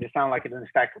analytics and just sound like it's an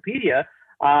encyclopedia.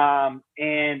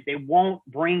 and they won't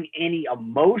bring any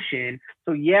emotion.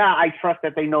 So yeah, I trust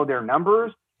that they know their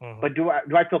numbers, but do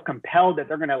I feel compelled that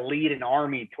they're going to lead an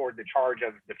army toward the charge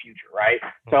of the future, right?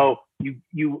 So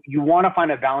you want to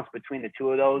find a balance between the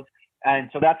two of those.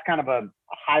 And so that's kind of a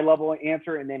high level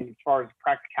answer. And then as far as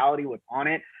practicality, what's on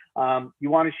it, you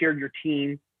want to share your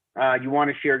team, you want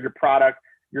to share your product,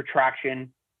 your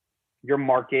traction, your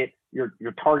market, your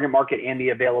target market and the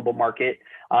available market.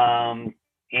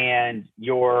 And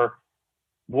your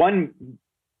one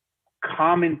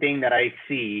common thing that I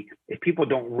see is people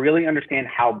don't really understand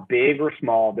how big or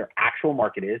small their actual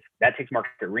market is. That takes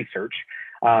market research,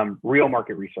 real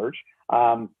market research.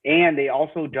 And they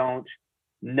also don't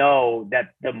know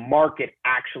that the market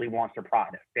actually wants their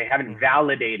product. They haven't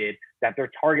validated that their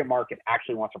target market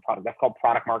actually wants their product. That's called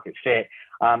product market fit.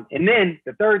 And then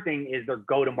the third thing is their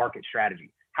go-to-market strategy.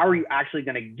 How are you actually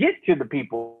going to get to the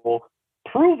people,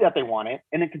 prove that they want it,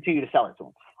 and then continue to sell it to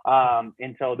them?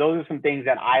 And so those are some things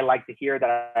that I like to hear,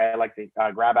 that I like to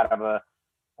grab out of a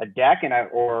deck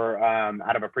or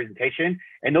out of a presentation.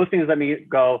 And those things let me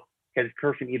go, because the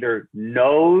person either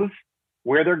knows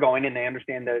where they're going and they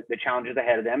understand the challenges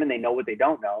ahead of them and they know what they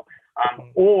don't know,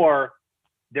 or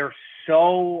they're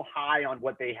so high on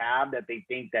what they have that they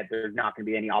think that there's not going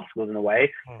to be any obstacles in the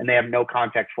way, and they have no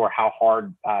context for how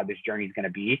hard this journey is going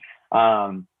to be.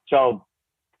 So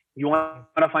you want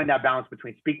to find that balance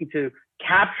between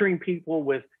capturing people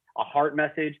with a heart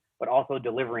message, but also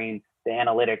delivering the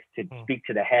analytics to speak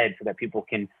to the head so that people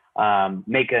can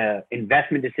make an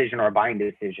investment decision or a buying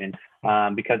decision.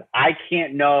 Because I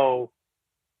can't know,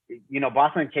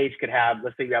 Boston Cage could have,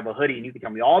 let's say you have a hoodie and you can tell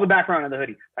me all the background of the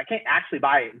hoodie. I can't actually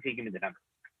buy it until you give me the number.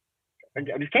 I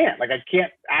just can't. I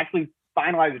can't actually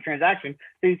finalize the transaction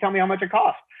until you tell me how much it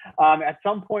costs. At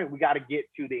some point, we got to get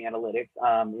to the analytics.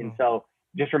 And so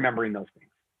just remembering those things.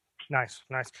 Nice.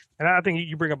 And I think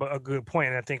you bring up a good point.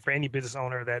 And I think for any business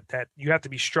owner that you have to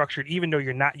be structured, even though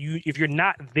if you're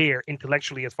not there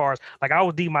intellectually, as far as like, I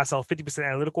would deem myself 50%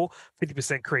 analytical,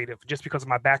 50% creative, just because of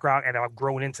my background and I've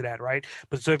grown into that. Right.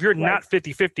 But so if you're not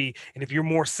 50-50, and if you're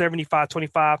more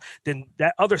 75-25, then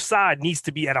that other side needs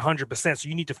to be at 100%. So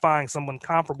you need to find someone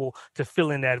comparable to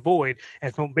fill in that void.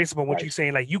 And based upon what you're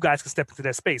saying, like, you guys can step into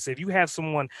that space. So if you have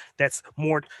someone that's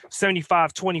more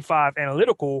 75-25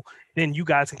 analytical, then you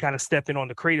guys can kind of step in on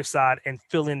the creative side and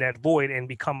fill in that void and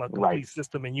become a complete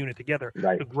system and unit together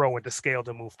to grow and to scale,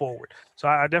 to move forward. So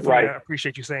I definitely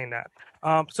appreciate you saying that.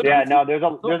 There's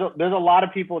a lot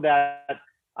of people that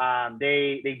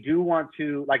they do want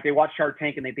to, like, they watch Shark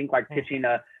Tank and they think like pitching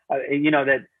that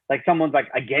like someone's like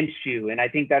against you. And I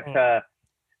think that's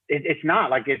it's not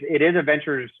like it is a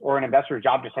venture's or an investor's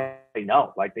job to say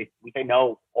no. Like we say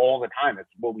no all the time. That's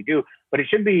what we do. But it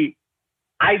should be,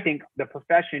 I think the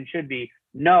profession should be,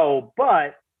 no,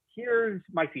 but here's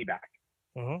my feedback,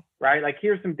 right? Like,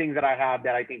 here's some things that I have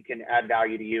that I think can add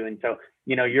value to you. And so,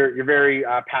 you're very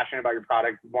passionate about your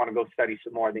product. You want to go study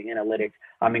some more of the analytics.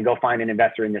 And go find an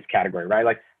investor in this category, right?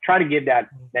 Like, try to give that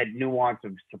nuance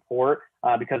of support,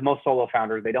 because most solo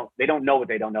founders, they don't know what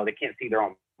they don't know. They can't see their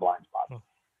own blind spots.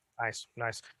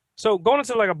 Nice. So going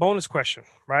into like a bonus question,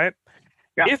 right?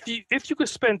 Yeah. If you could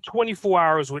spend 24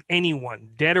 hours with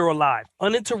anyone, dead or alive,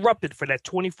 uninterrupted for that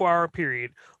 24-hour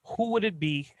period, who would it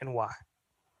be and why?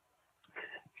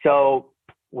 So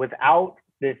without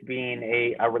this being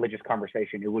a religious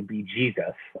conversation, it would be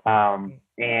Jesus.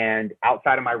 And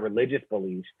outside of my religious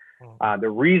beliefs, the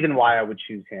reason why I would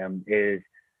choose him is,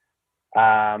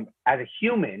 as a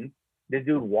human, this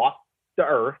dude walked the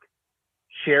earth,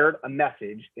 shared a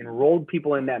message, enrolled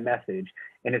people in that message,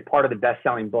 and is part of the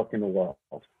best-selling book in the world.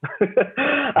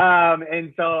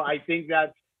 And so I think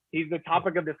that he's the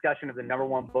topic of discussion of the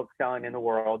 #1 book selling in the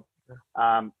world.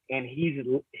 And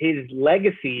his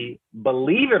legacy,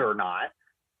 believe it or not,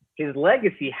 his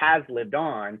legacy has lived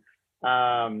on.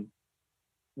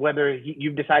 Whether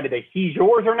you've decided that he's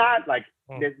yours or not, like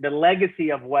the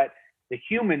legacy of what the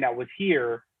human that was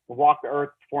here, walked the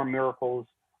earth, performed miracles,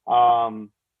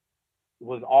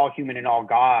 was all human and all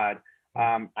God.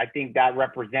 I think that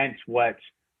represents what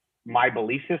my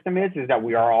belief system is that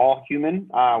we are all human.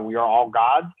 We are all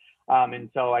gods. And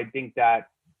so I think that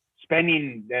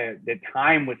spending the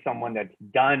time with someone that's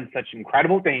done such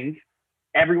incredible things,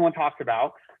 everyone talks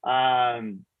about,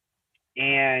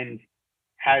 and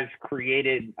has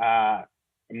created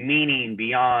meaning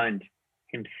beyond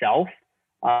himself.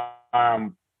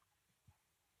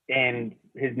 And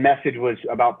his message was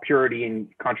about purity and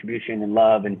contribution and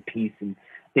love and peace and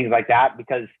things like that,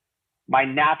 because my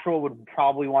natural would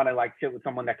probably want to like sit with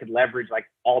someone that could leverage like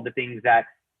all the things that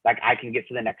like I can get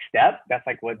to the next step. That's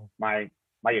like what my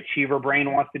my achiever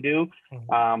brain wants to do.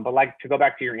 But like, to go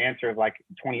back to your answer of like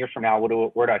 20 years from now,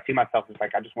 where do I see myself? It's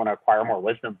like, I just want to acquire more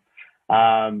wisdom.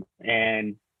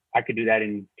 And I could do that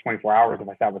in 24 hours if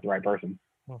I sat with the right person.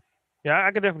 Yeah,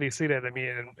 I could definitely see that. I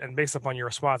mean, and based upon your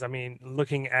response, I mean,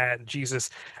 looking at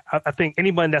Jesus, I think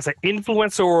anyone that's an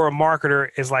influencer or a marketer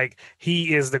is like,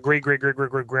 he is the great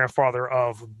grandfather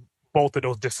of both of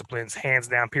those disciplines, hands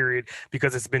down, period,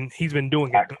 because he's been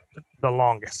doing it the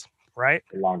longest, right?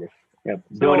 The longest. Yep.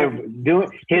 So,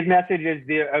 doing his message is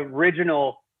the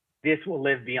original. This will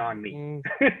live beyond me.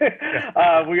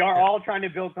 We are all trying to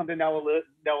build something that will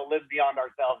live beyond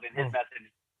ourselves, and his message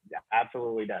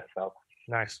absolutely does. So.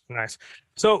 Nice.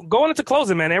 So going into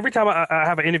closing, man, every time I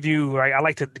have an interview, right, I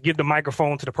like to give the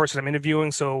microphone to the person I'm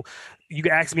interviewing. So you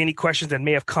can ask me any questions that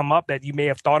may have come up that you may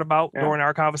have thought about during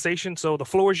our conversation. So the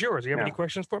floor is yours. Do you have any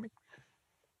questions for me?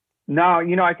 No,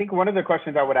 I think one of the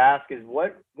questions I would ask is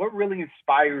what really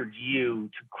inspired you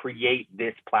to create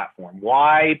this platform?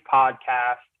 Why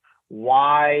podcast?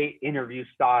 Why interview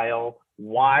style?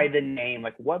 Why the name?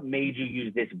 Like, what made you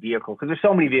use this vehicle? Because there's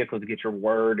so many vehicles to get your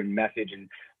word and message and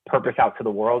purpose out to the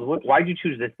world. Why did you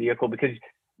choose this vehicle? Because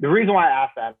the reason why I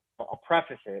asked that, I'll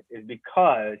preface it, is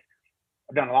because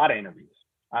I've done a lot of interviews,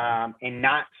 and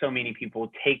not so many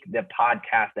people take the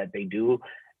podcast that they do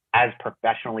as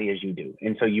professionally as you do.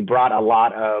 And so you brought a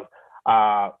lot of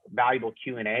valuable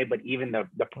Q&A, but even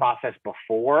the process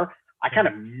before, I kind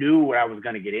of knew what I was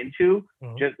going to get into.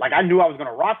 Just like, I knew I was going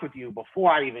to rock with you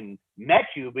before I even met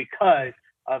you, because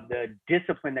of the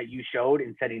discipline that you showed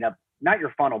in setting up, not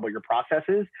your funnel, but your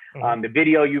processes, the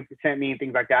video you sent me and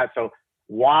things like that. So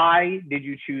why did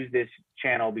you choose this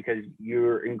channel? Because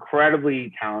you're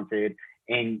incredibly talented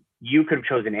and you could have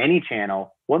chosen any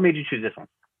channel. What made you choose this one?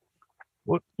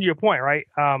 Well, to your point, right?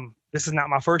 This is not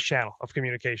my first channel of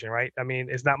communication, right? I mean,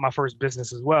 it's not my first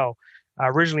business as well. I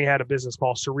originally had a business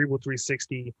called Cerebral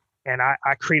 360, and I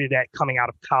created that coming out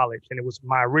of college. And it was,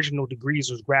 my original degrees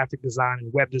was graphic design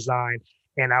and web design.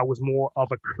 And I was more of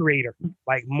a creator,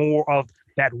 like more of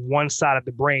that one side of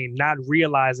the brain, not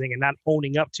realizing and not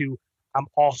owning up to, I'm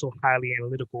also highly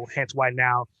analytical, hence why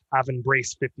now I've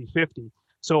embraced 50-50.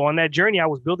 So on that journey, I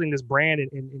was building this brand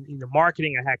in the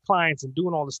marketing. I had clients and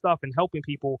doing all the stuff and helping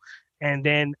people. And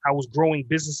then I was growing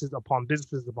businesses upon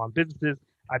businesses upon businesses.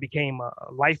 I became a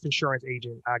life insurance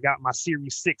agent. I got my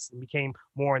Series 6 and became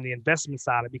more on the investment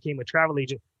side. I became a travel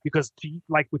agent because,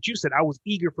 like what you said, I was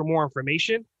eager for more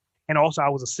information. And also I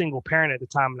was a single parent at the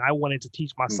time, and I wanted to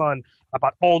teach my son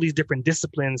about all these different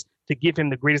disciplines to give him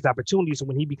the greatest opportunity. So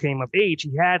when he became of age,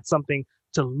 he had something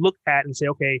to look at and say,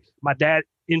 okay, my dad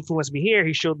influenced me here.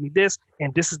 He showed me this,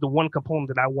 and this is the one component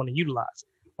that I want to utilize.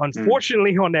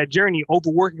 Unfortunately, on that journey,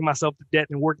 overworking myself to death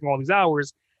and working all these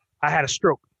hours, I had a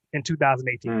stroke in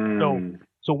 2018.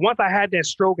 So once I had that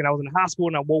stroke and I was in the hospital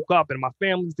and I woke up and my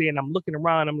family's there and I'm looking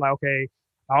around, I'm like, okay,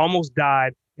 I almost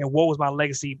died. And what was my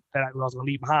legacy that I was going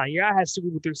to leave behind? Yeah, I had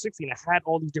Cerebral 360 and I had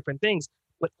all these different things,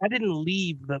 but I didn't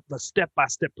leave the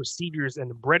step-by-step procedures and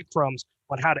the breadcrumbs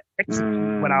on how to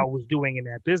execute what I was doing in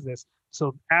that business.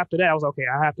 So after that, I was okay,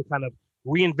 I have to kind of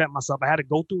reinvent myself. I had to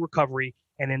go through recovery.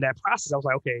 And in that process, I was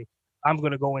like, okay, I'm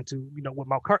going to go into, with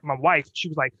my wife, she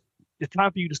was like, it's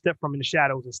time for you to step from in the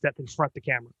shadows and step in front of the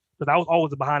camera. Because I was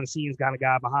always a behind the scenes kind of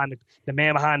guy, behind the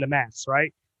man behind the mask,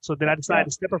 right? So then I decided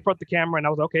to step in front of the camera, and I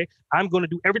was like, okay, I'm going to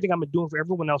do everything I'm doing for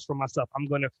everyone else for myself. I'm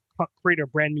going to create a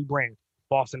brand new brand,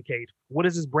 Boss Uncaged. What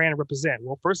does this brand represent?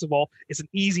 Well, first of all, it's an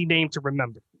easy name to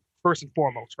remember, first and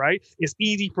foremost, right? It's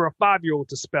easy for a 5-year-old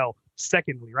to spell,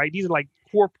 secondly, right? These are like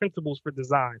core principles for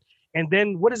design. And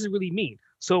then what does it really mean?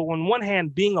 So on one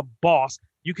hand, being a boss,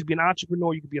 you could be an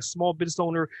entrepreneur, you could be a small business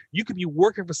owner, you could be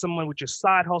working for someone with your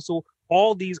side hustle.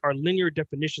 All these are linear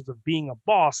definitions of being a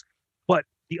boss. But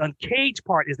the uncaged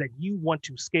part is that you want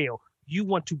to scale. You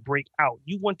want to break out.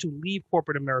 You want to leave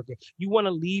corporate America. You want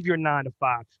to leave your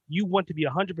 9-to-5. You want to be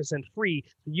 100% free.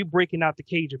 So you're breaking out the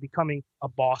cage and becoming a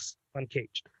boss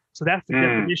uncaged. So that's the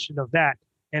definition of that.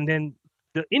 And then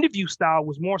the interview style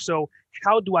was more so,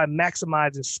 how do I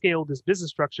maximize and scale this business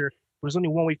structure? But there's only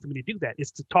one way for me to do that.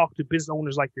 It's to talk to business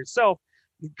owners like yourself.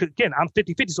 Again, I'm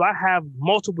 50-50, so I have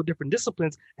multiple different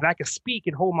disciplines and I can speak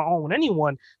and hold my own with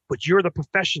anyone, but you're the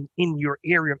profession in your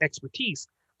area of expertise.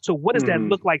 So what does that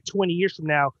look like 20 years from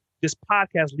now? This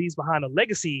podcast leaves behind a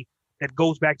legacy that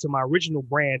goes back to my original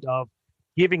brand of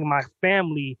giving my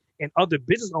family and other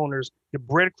business owners the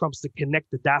breadcrumbs to connect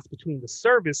the dots between the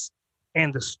service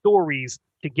and the stories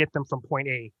to get them from point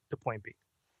A to point B.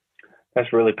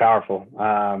 That's really powerful.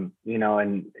 And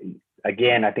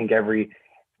again, I think every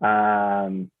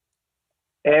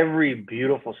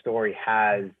beautiful story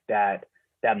has that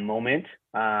that moment.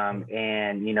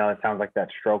 And, you know, it sounds like that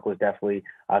stroke was definitely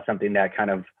something that kind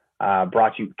of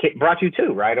brought you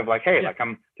to, right? Of like, hey, like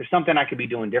there's something I could be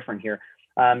doing different here.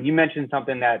 You mentioned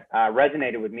something that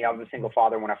resonated with me. I was a single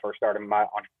father when I first started my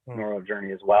entrepreneurial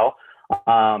journey as well.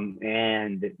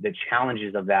 And the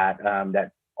challenges of that,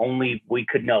 that only we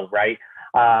could know, right?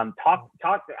 I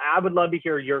would love to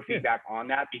hear your feedback on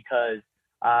that, because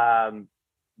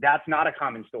that's not a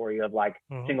common story of like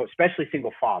especially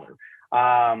single father.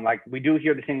 Like we do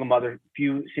hear the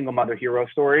few single mother hero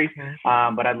stories,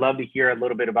 but I'd love to hear a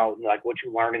little bit about like what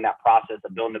you learned in that process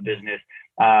of building a business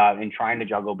and trying to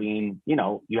juggle being, you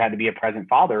know, you had to be a present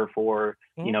father for,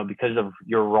 you know, because of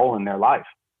your role in their life.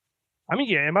 I mean,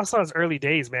 yeah, in my son's early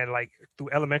days, man, like through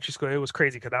elementary school, it was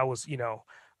crazy because I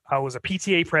was a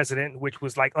PTA president, which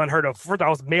was like unheard of. First, I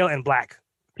was male and black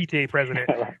PTA president,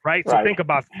 right? So think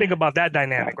about that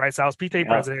dynamic, right? So I was PTA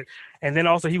president, and then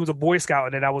also he was a Boy Scout,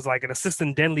 and then I was like an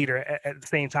assistant den leader at the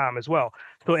same time as well.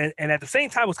 So and at the same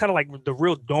time, it was kind of like the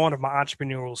real dawn of my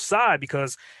entrepreneurial side,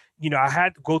 because you know, I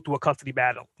had to go through a custody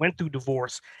battle, went through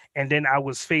divorce, and then I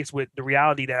was faced with the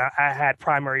reality that I had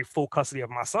primary full custody of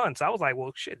my son. So I was like,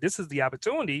 well, shit, this is the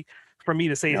opportunity for me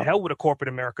to say hell with a corporate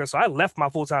America. So I left my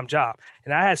full-time job,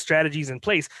 and I had strategies in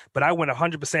place, but I went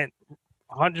 100%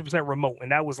 remote.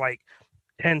 And that was like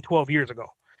 10, 12 years ago.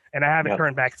 And I haven't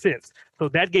turned back since. So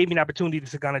that gave me an opportunity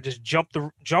to kind of just jump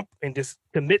and just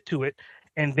commit to it.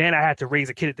 And then I had to raise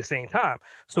a kid at the same time.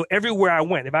 So everywhere I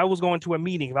went, if I was going to a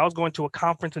meeting, if I was going to a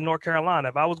conference in North Carolina,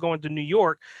 if I was going to New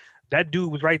York, that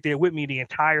dude was right there with me the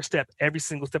entire step, every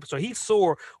single step. So he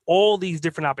saw all these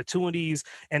different opportunities.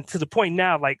 And to the point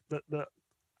now, like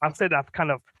I said, I've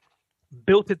kind of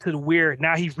built it to where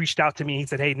now he's reached out to me. He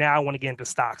said, hey, now I want to get into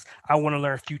stocks. I want to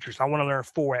learn futures. I want to learn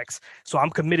Forex. So I'm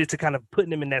committed to kind of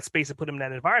putting him in that space and put him in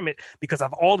that environment, because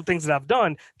of all the things that I've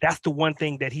done, that's the one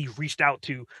thing that he reached out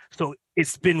to. So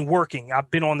it's been working. I've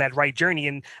been on that right journey,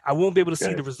 and I won't be able to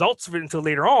see the results of it until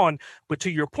later on. But to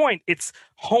your point, it's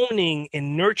honing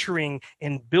and nurturing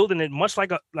and building it much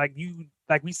like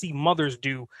we see mothers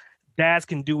do. Dads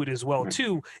can do it as well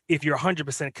too, if you're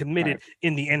 100% committed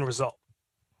in the end result.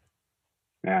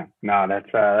 Yeah, no, that's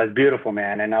beautiful,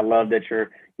 man. And I love that you're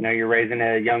raising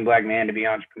a young Black man to be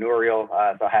entrepreneurial.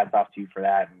 So hats off to you for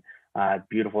that. And it's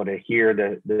beautiful to hear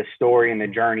the story and the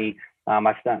journey.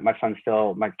 My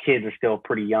kids are still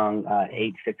pretty young,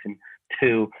 8, 6, and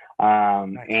 2.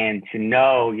 And to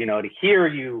know, to hear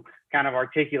you kind of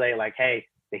articulate like, hey,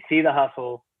 they see the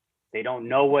hustle, they don't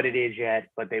know what it is yet,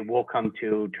 but they will come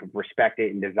to respect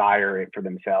it and desire it for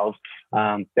themselves.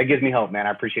 That gives me hope, man.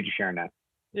 I appreciate you sharing that.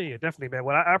 Yeah, definitely, man.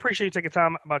 Well, I appreciate you taking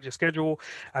time about your schedule.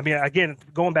 I mean, again,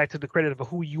 going back to the credit of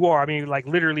who you are, I mean, like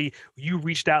literally you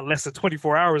reached out less than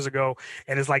 24 hours ago,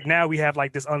 and it's like now we have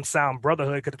like this unsound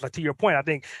brotherhood. Because like, to your point, I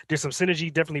think there's some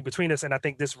synergy definitely between us, and I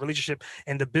think this relationship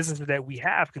and the business that we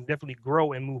have can definitely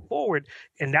grow and move forward.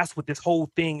 And that's what this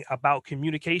whole thing about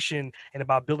communication and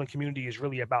about building community is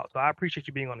really about. So I appreciate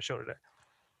you being on the show today.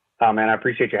 Oh, man, I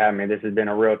appreciate you having me. This has been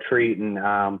a real treat. And,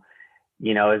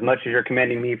 as much as you're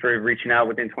commending me for reaching out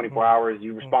within 24 hours,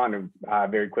 you responded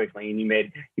very quickly, and you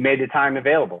made the time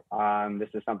available. This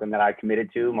is something that I committed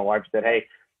to. My wife said, hey,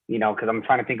 because I'm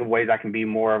trying to think of ways I can be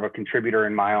more of a contributor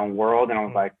in my own world. And I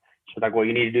was like, she's like, well,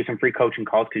 you need to do some free coaching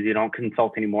calls because you don't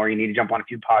consult anymore. You need to jump on a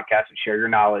few podcasts and share your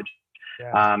knowledge.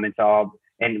 Yeah.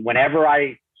 And whenever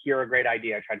I hear a great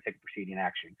idea, I try to take a preceding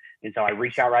action. And so I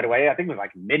reached out right away. I think it was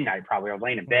like midnight, probably. I was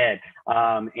laying in bed.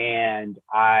 And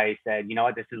I said, you know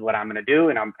what, this is what I'm going to do.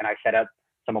 And I set up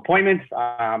some appointments.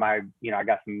 I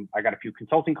got a few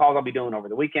consulting calls I'll be doing over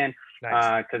the weekend,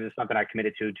 because it's something I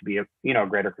committed to be a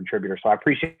greater contributor. So I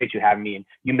appreciate you having me and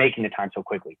you making the time so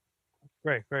quickly.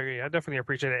 Great. I definitely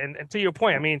appreciate it. And to your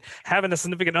point, I mean, having a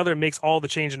significant other makes all the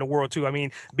change in the world too. I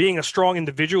mean, being a strong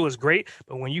individual is great,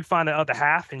 but when you find the other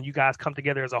half and you guys come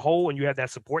together as a whole and you have that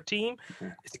support team,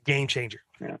 it's a game changer.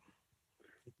 Yeah,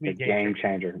 a game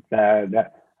changer.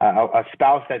 A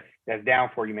spouse that's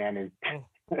down for you, man, is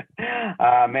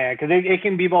man, because it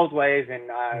can be both ways. And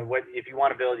if you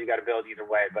want to build, you got to build either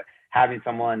way. But having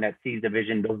someone that sees the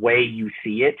vision the way you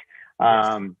see it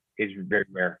is very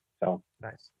rare. So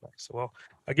nice. Well,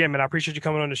 again, man, I appreciate you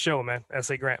coming on the show, man.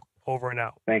 S.A. Grant, over and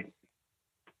out. Thanks.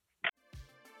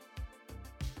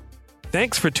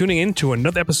 Thanks for tuning in to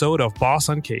another episode of Boss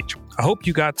Uncaged. I hope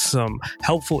you got some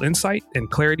helpful insight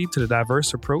and clarity to the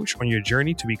diverse approach on your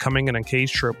journey to becoming an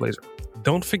uncaged trailblazer.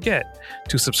 Don't forget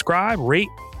to subscribe, rate,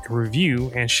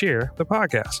 review, and share the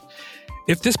podcast.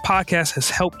 If this podcast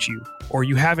has helped you or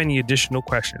you have any additional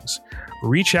questions,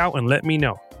 reach out and let me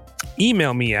know.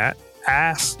 Email me at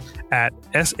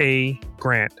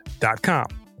ask@sagrant.com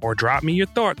or drop me your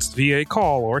thoughts via a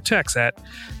call or text at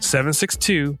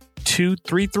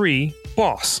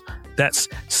 762-233-BOSS. That's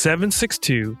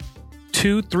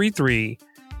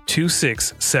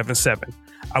 762-233-2677.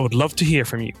 I would love to hear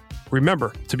from you.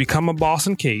 Remember, to become a boss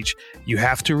in Cage, you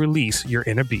have to release your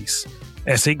inner beast.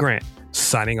 S.A. Grant,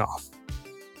 signing off.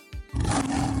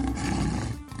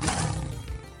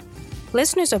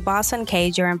 Listeners of Boss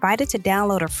Uncaged are invited to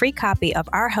download a free copy of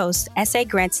our host, S.A.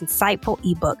 Grant's insightful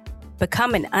ebook,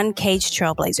 Become an Uncaged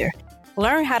Trailblazer.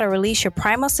 Learn how to release your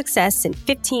primal success in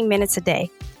 15 minutes a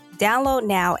day. Download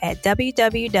now at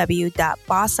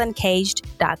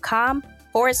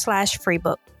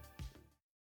www.bossuncaged.com/freebook.